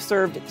 And we've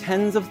served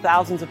tens of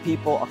thousands of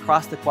people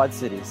across the Quad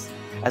Cities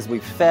as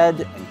we've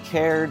fed and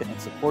cared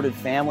and supported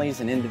families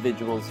and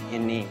individuals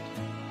in need,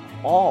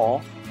 all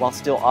while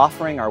still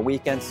offering our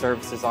weekend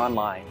services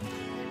online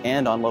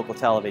and on local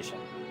television.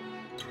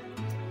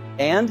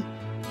 And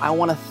I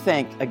want to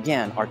thank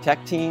again our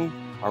tech team,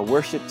 our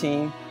worship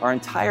team, our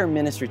entire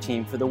ministry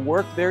team for the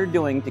work they're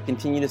doing to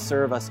continue to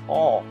serve us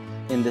all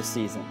in this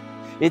season.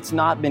 It's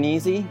not been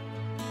easy,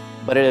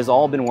 but it has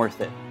all been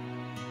worth it.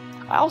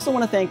 I also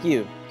want to thank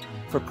you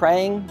for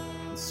praying,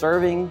 and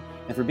serving,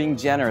 and for being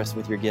generous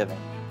with your giving.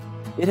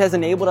 It has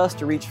enabled us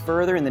to reach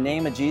further in the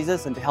name of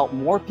Jesus and to help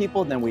more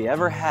people than we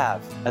ever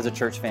have as a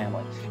church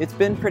family. It's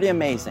been pretty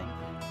amazing.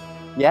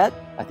 Yet,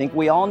 I think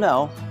we all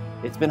know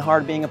it's been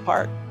hard being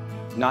apart,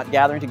 not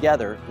gathering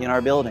together in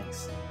our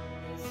buildings.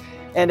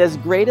 And as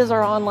great as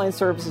our online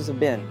services have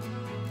been,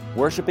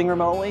 worshiping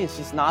remotely is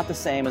just not the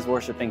same as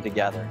worshiping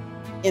together,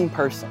 in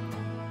person.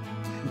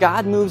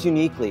 God moves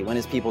uniquely when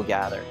His people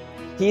gather.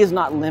 He is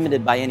not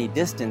limited by any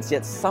distance,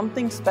 yet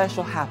something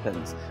special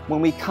happens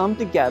when we come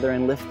together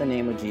and lift the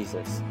name of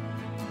Jesus,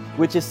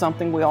 which is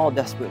something we all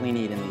desperately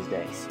need in these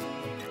days.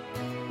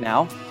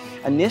 Now,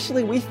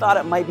 initially we thought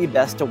it might be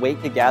best to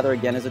wait to gather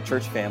again as a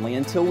church family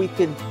until we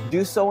could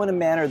do so in a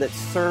manner that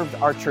served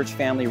our church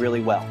family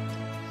really well.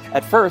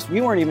 At first, we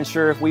weren't even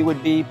sure if we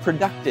would be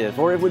productive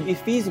or it would be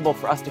feasible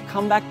for us to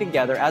come back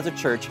together as a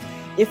church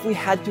if we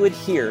had to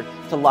adhere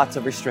to lots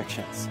of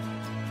restrictions.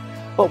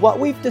 But what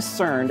we've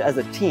discerned as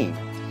a team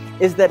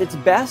is that it's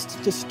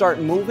best to start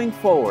moving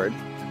forward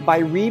by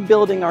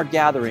rebuilding our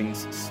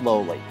gatherings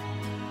slowly.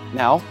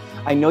 Now,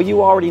 I know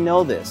you already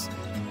know this,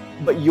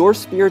 but your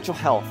spiritual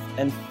health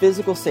and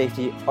physical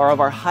safety are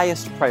of our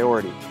highest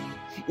priority.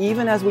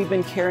 Even as we've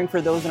been caring for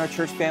those in our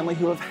church family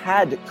who have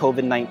had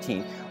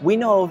COVID-19, we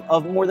know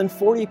of more than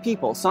 40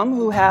 people, some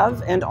who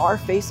have and are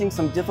facing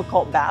some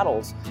difficult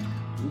battles,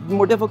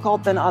 more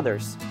difficult than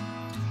others.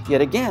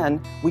 Yet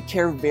again, we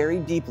care very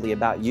deeply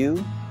about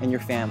you and your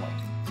family,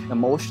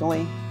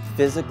 emotionally,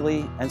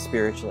 physically, and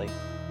spiritually.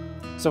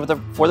 So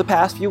for the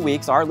past few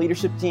weeks, our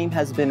leadership team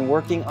has been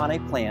working on a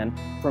plan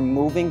for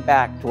moving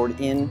back toward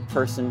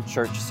in-person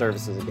church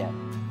services again.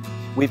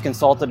 We've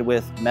consulted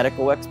with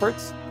medical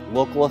experts,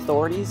 local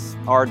authorities,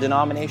 our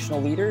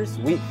denominational leaders.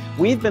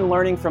 We've been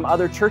learning from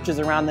other churches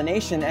around the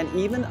nation and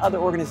even other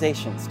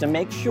organizations to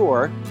make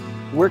sure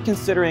we're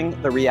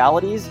considering the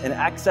realities and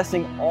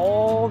accessing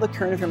all the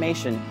current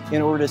information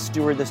in order to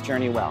steward this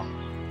journey well.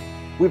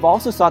 We've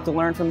also sought to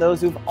learn from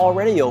those who've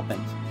already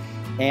opened,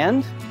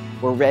 and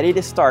we're ready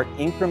to start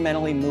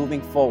incrementally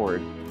moving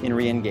forward in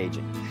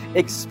re-engaging,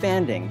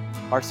 expanding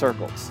our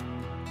circles.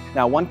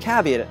 Now, one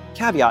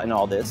caveat in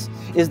all this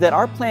is that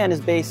our plan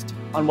is based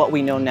on what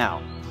we know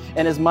now.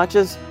 And as much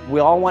as we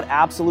all want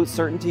absolute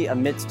certainty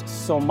amidst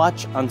so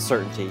much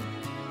uncertainty,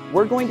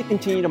 we're going to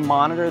continue to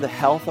monitor the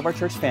health of our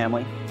church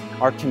family,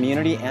 our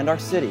community, and our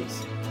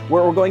cities,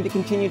 where we're going to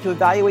continue to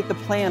evaluate the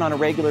plan on a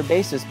regular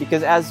basis,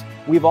 because as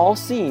we've all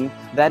seen,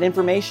 that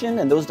information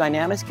and those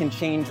dynamics can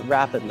change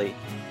rapidly.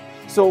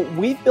 So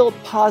we've built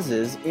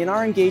pauses in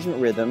our engagement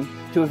rhythm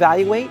to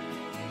evaluate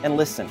and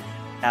listen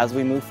as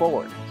we move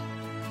forward.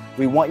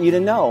 We want you to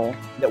know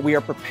that we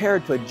are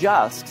prepared to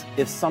adjust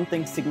if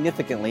something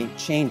significantly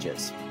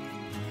changes.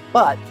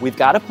 But we've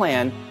got a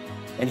plan,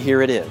 and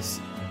here it is.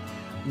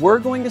 We're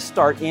going to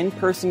start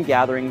in-person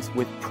gatherings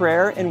with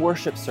prayer and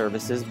worship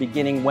services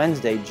beginning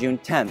Wednesday, June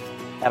 10th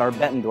at our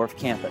Bettendorf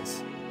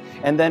campus,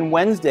 and then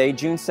Wednesday,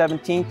 June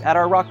 17th at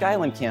our Rock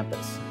Island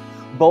campus.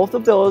 Both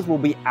of those will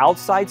be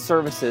outside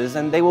services,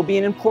 and they will be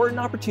an important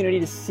opportunity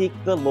to seek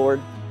the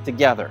Lord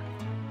together.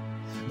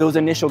 Those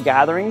initial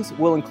gatherings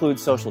will include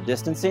social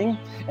distancing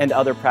and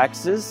other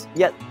practices,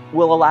 yet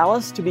will allow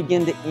us to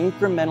begin to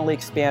incrementally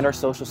expand our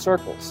social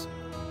circles.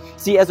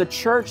 See, as a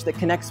church that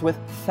connects with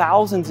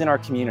thousands in our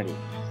community,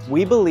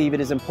 we believe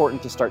it is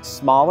important to start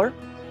smaller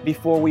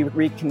before we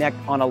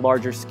reconnect on a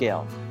larger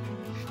scale.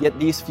 Yet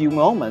these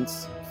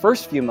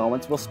first few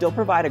moments, will still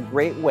provide a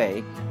great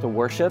way to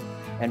worship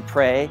and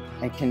pray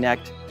and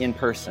connect in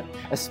person,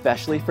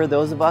 especially for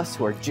those of us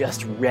who are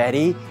just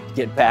ready to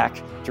get back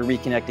to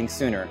reconnecting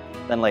sooner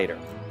than later.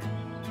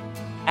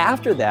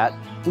 After that,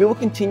 we will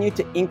continue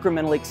to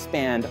incrementally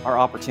expand our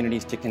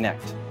opportunities to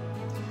connect.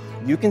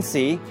 You can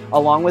see,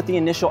 along with the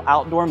initial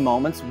outdoor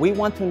moments, we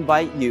want to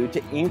invite you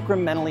to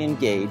incrementally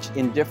engage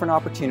in different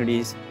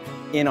opportunities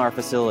in our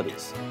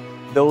facilities.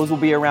 Those will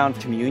be around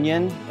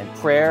communion and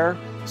prayer,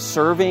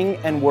 serving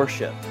and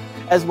worship,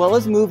 as well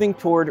as moving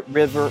toward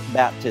river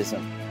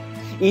baptism.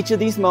 Each of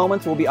these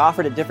moments will be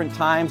offered at different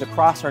times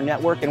across our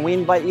network, and we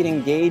invite you to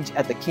engage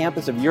at the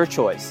campus of your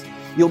choice.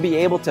 You'll be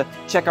able to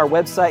check our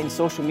website and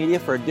social media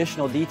for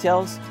additional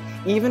details,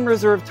 even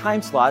reserve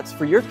time slots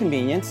for your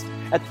convenience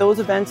at those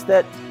events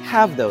that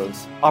have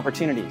those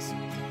opportunities,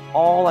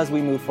 all as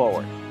we move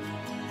forward.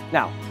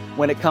 Now,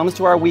 when it comes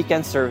to our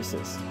weekend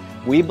services,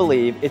 we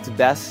believe it's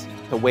best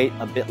to wait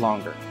a bit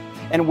longer.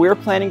 And we're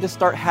planning to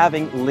start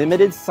having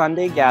limited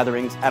Sunday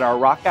gatherings at our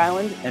Rock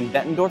Island and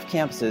Bettendorf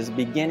campuses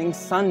beginning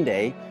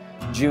Sunday,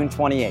 June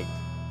 28th.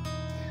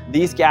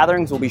 These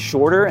gatherings will be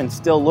shorter and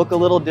still look a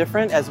little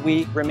different as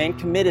we remain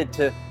committed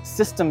to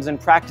systems and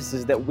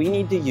practices that we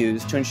need to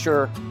use to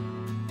ensure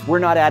we're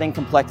not adding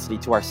complexity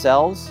to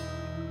ourselves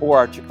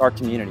or our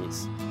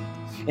communities.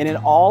 And in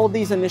all of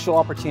these initial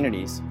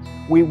opportunities,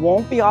 we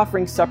won't be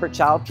offering separate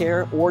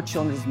childcare or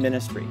children's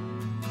ministry.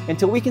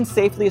 Until we can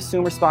safely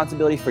assume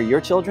responsibility for your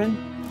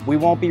children, we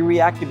won't be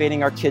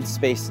reactivating our kids'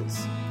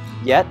 spaces.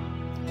 Yet,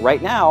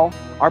 right now,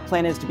 our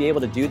plan is to be able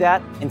to do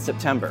that in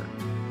September,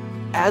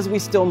 as we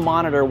still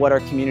monitor what our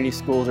community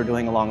schools are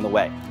doing along the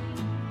way.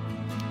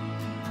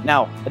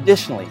 Now,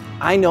 additionally,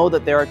 I know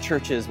that there are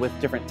churches with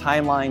different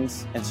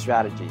timelines and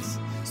strategies.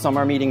 Some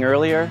are meeting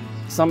earlier,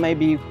 some may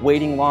be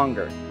waiting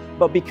longer.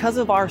 But because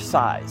of our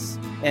size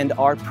and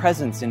our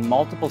presence in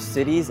multiple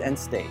cities and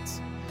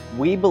states,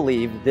 we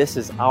believe this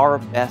is our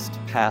best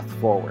path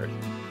forward.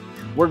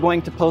 We're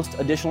going to post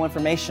additional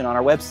information on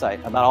our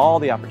website about all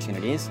the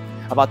opportunities,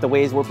 about the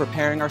ways we're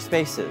preparing our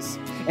spaces,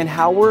 and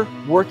how we're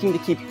working to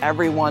keep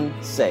everyone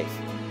safe,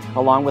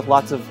 along with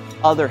lots of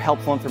other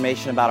helpful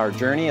information about our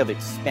journey of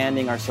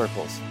expanding our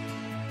circles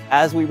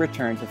as we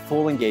return to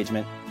full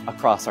engagement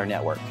across our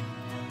network.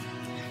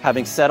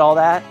 Having said all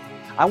that,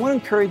 I want to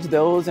encourage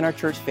those in our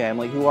church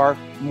family who are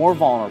more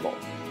vulnerable,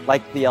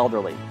 like the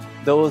elderly,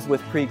 those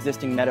with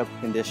pre-existing medical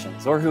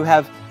conditions, or who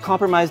have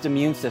compromised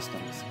immune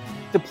systems,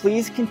 to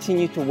please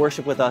continue to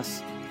worship with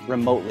us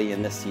remotely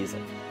in this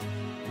season,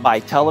 by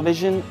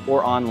television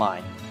or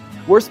online.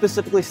 We're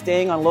specifically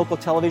staying on local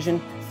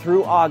television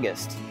through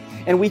August,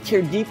 and we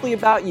care deeply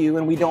about you,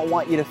 and we don't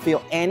want you to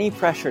feel any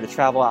pressure to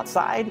travel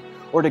outside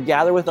or to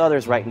gather with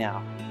others right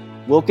now.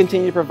 We'll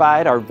continue to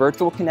provide our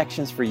virtual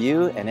connections for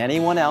you and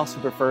anyone else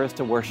who prefers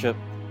to worship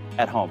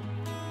at home.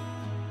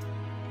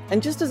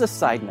 And just as a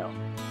side note,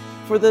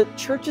 for the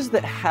churches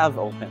that have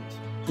opened,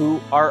 who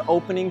are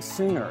opening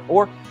sooner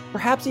or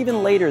perhaps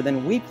even later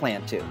than we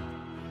plan to,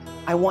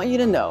 I want you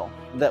to know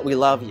that we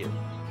love you,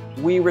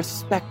 we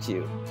respect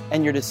you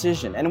and your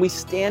decision, and we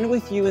stand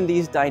with you in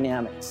these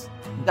dynamic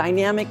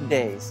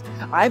days.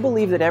 I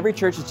believe that every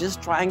church is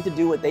just trying to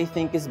do what they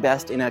think is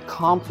best in a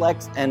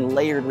complex and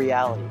layered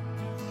reality.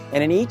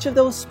 And in each of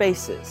those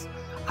spaces,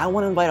 I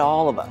want to invite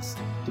all of us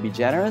to be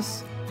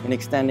generous in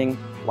extending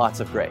lots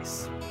of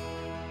grace.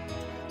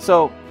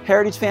 So,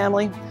 Heritage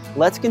family,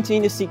 let's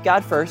continue to seek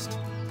God first.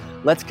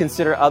 Let's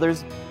consider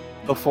others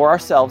before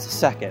ourselves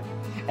second.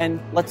 And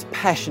let's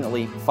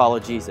passionately follow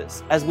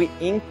Jesus as we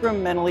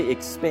incrementally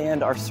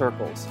expand our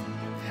circles.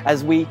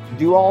 As we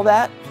do all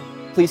that,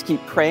 please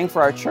keep praying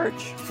for our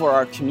church, for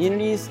our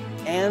communities,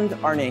 and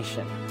our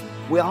nation.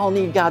 We all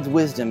need God's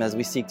wisdom as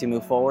we seek to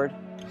move forward.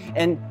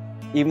 And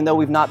even though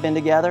we've not been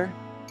together,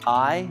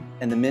 I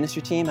and the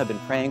ministry team have been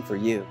praying for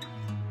you.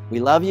 We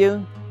love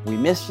you, we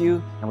miss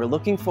you, and we're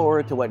looking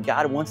forward to what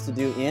God wants to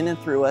do in and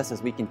through us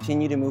as we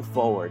continue to move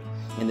forward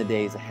in the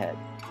days ahead.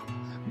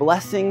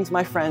 Blessings,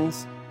 my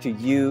friends, to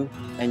you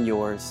and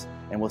yours,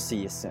 and we'll see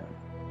you soon.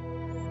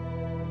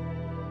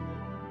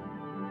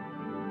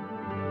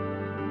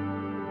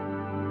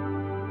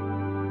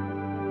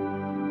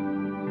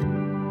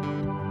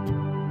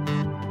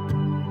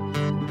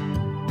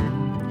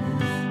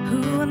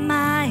 Who am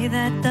I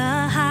that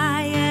the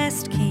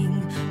highest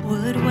King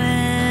would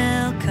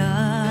welcome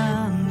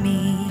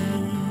me?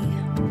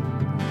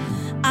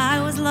 I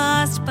was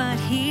lost, but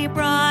He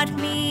brought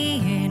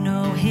me in.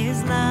 Oh,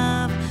 His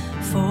love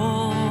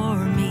for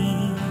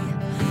me.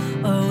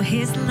 Oh,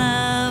 His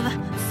love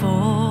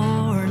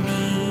for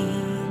me.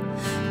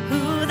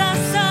 Who the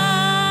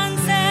Son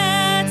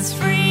sets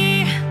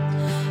free,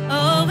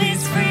 oh,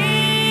 is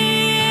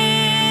free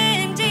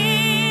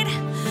indeed.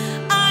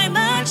 I'm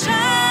a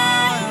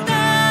child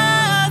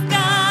of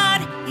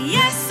God,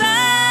 yes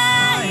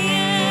I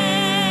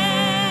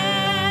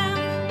am.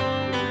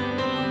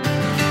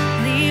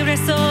 Libre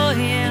soy,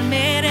 Él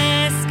me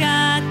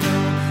rescató,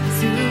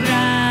 su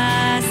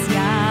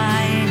gracia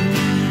en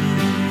mí.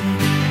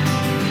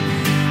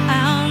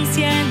 Aun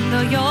si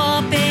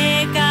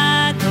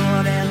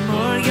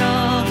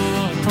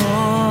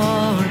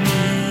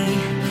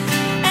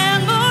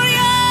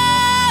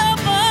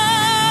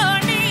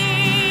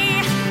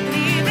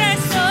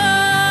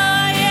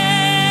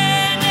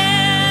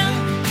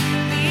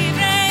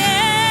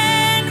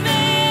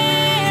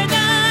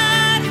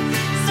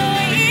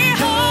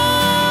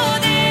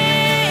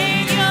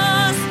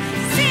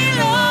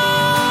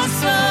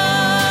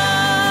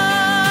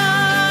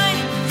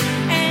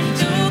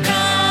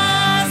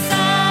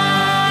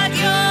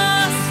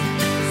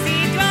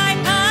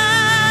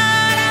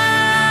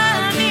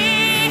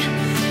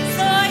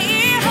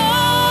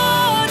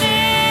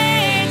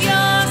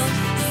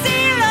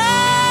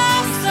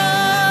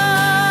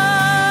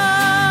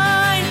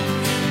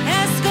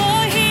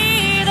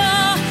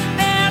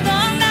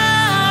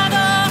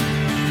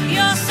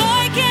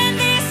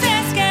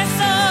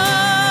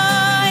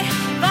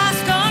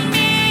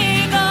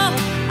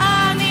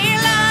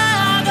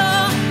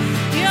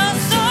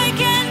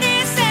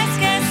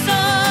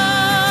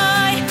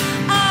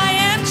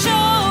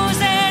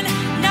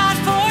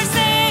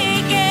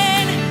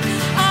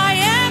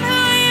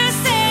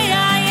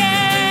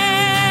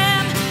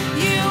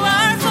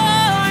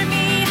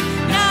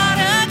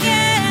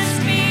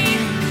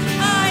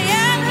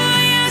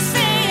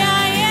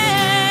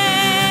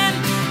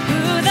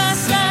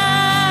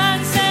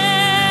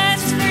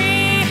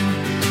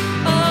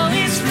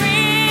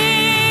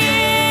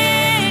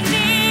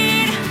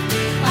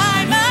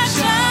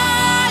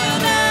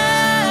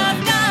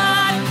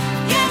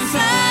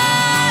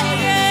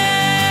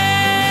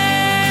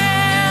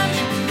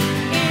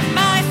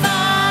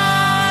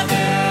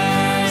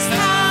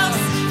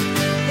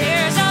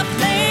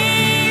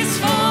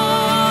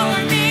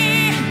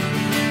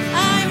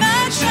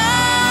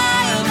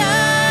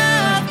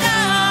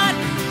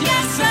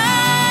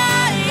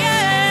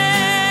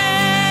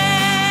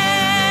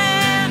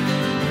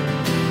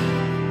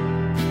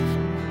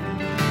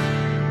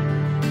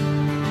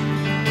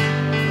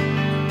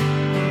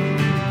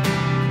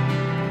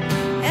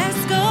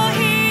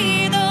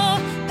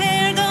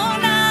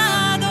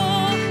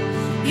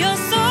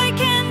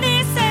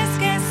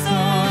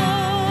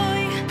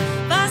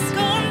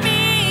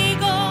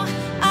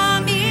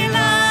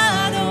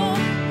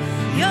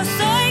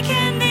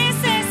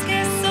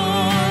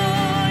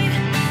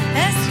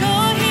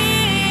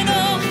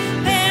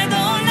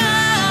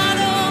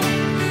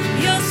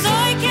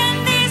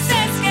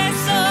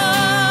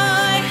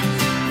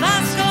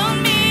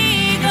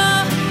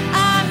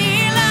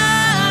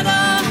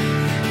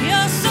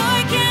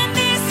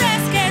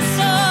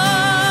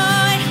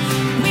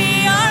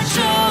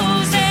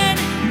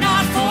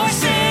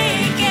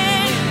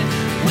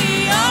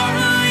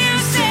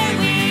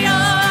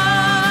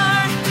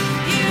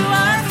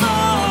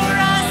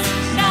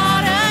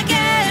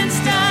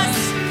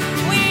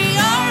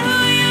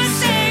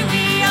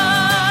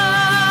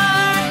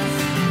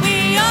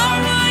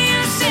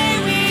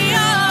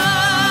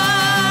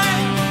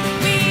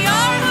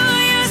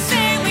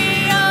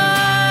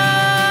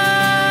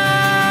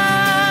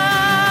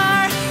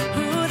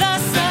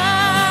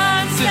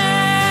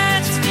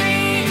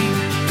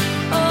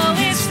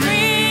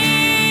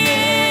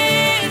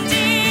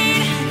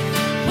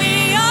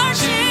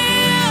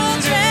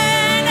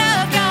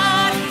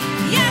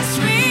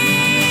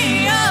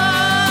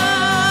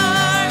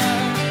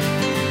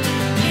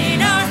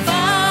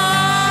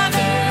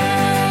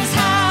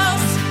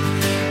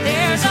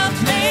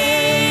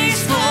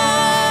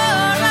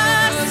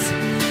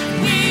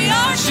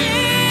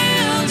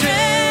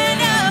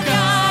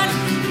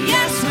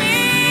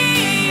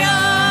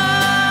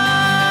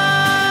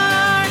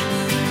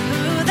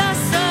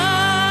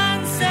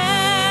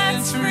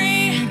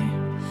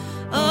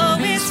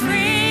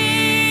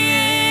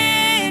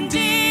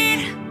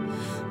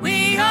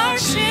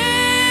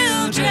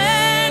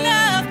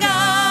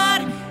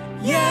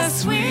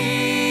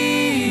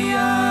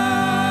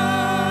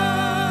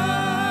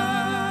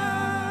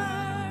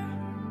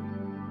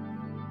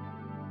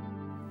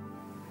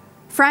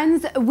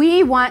Friends,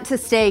 we want to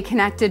stay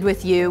connected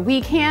with you.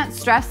 We can't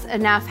stress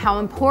enough how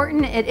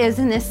important it is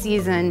in this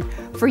season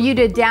for you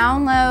to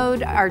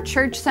download our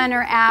Church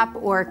Center app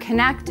or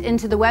connect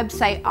into the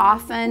website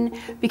often,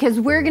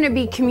 because we're going to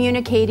be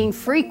communicating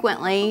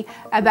frequently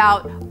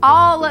about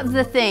all of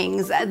the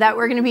things that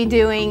we're going to be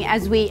doing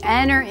as we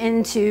enter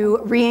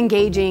into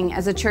re-engaging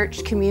as a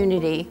church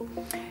community.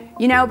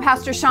 You know,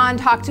 Pastor Sean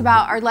talked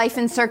about our Life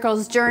in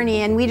Circles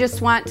journey, and we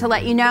just want to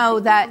let you know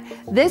that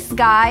this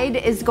guide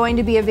is going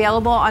to be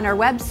available on our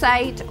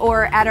website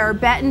or at our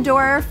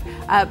Bettendorf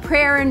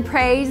Prayer and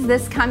Praise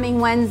this coming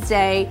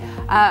Wednesday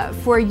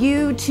for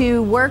you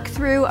to work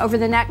through over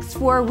the next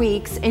 4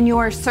 weeks in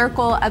your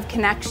circle of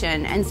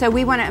connection. And so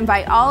we want to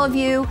invite all of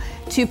you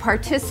to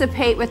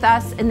participate with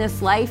us in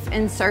this Life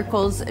in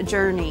Circles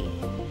journey.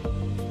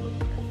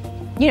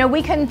 You know,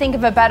 we couldn't think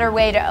of a better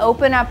way to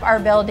open up our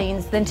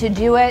buildings than to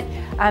do it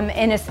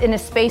in a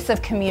space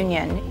of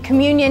communion.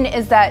 Communion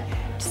is that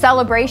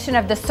celebration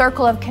of the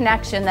circle of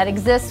connection that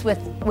exists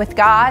with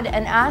God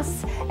and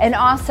us, and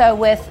also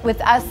with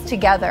us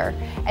together.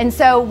 And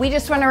so we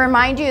just want to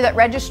remind you that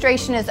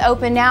registration is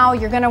open now.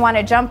 You're going to want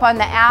to jump on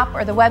the app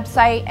or the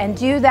website and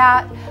do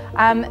that.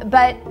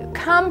 But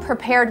come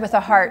prepared with a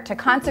heart to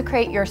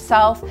consecrate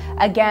yourself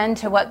again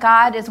to what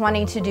God is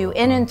wanting to do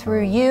in and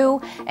through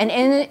you and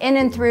in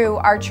and through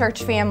our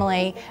church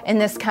family in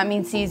this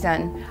coming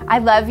season. I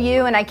love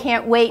you, and I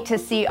can't wait to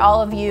see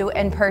all of you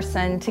in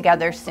person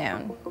together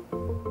soon.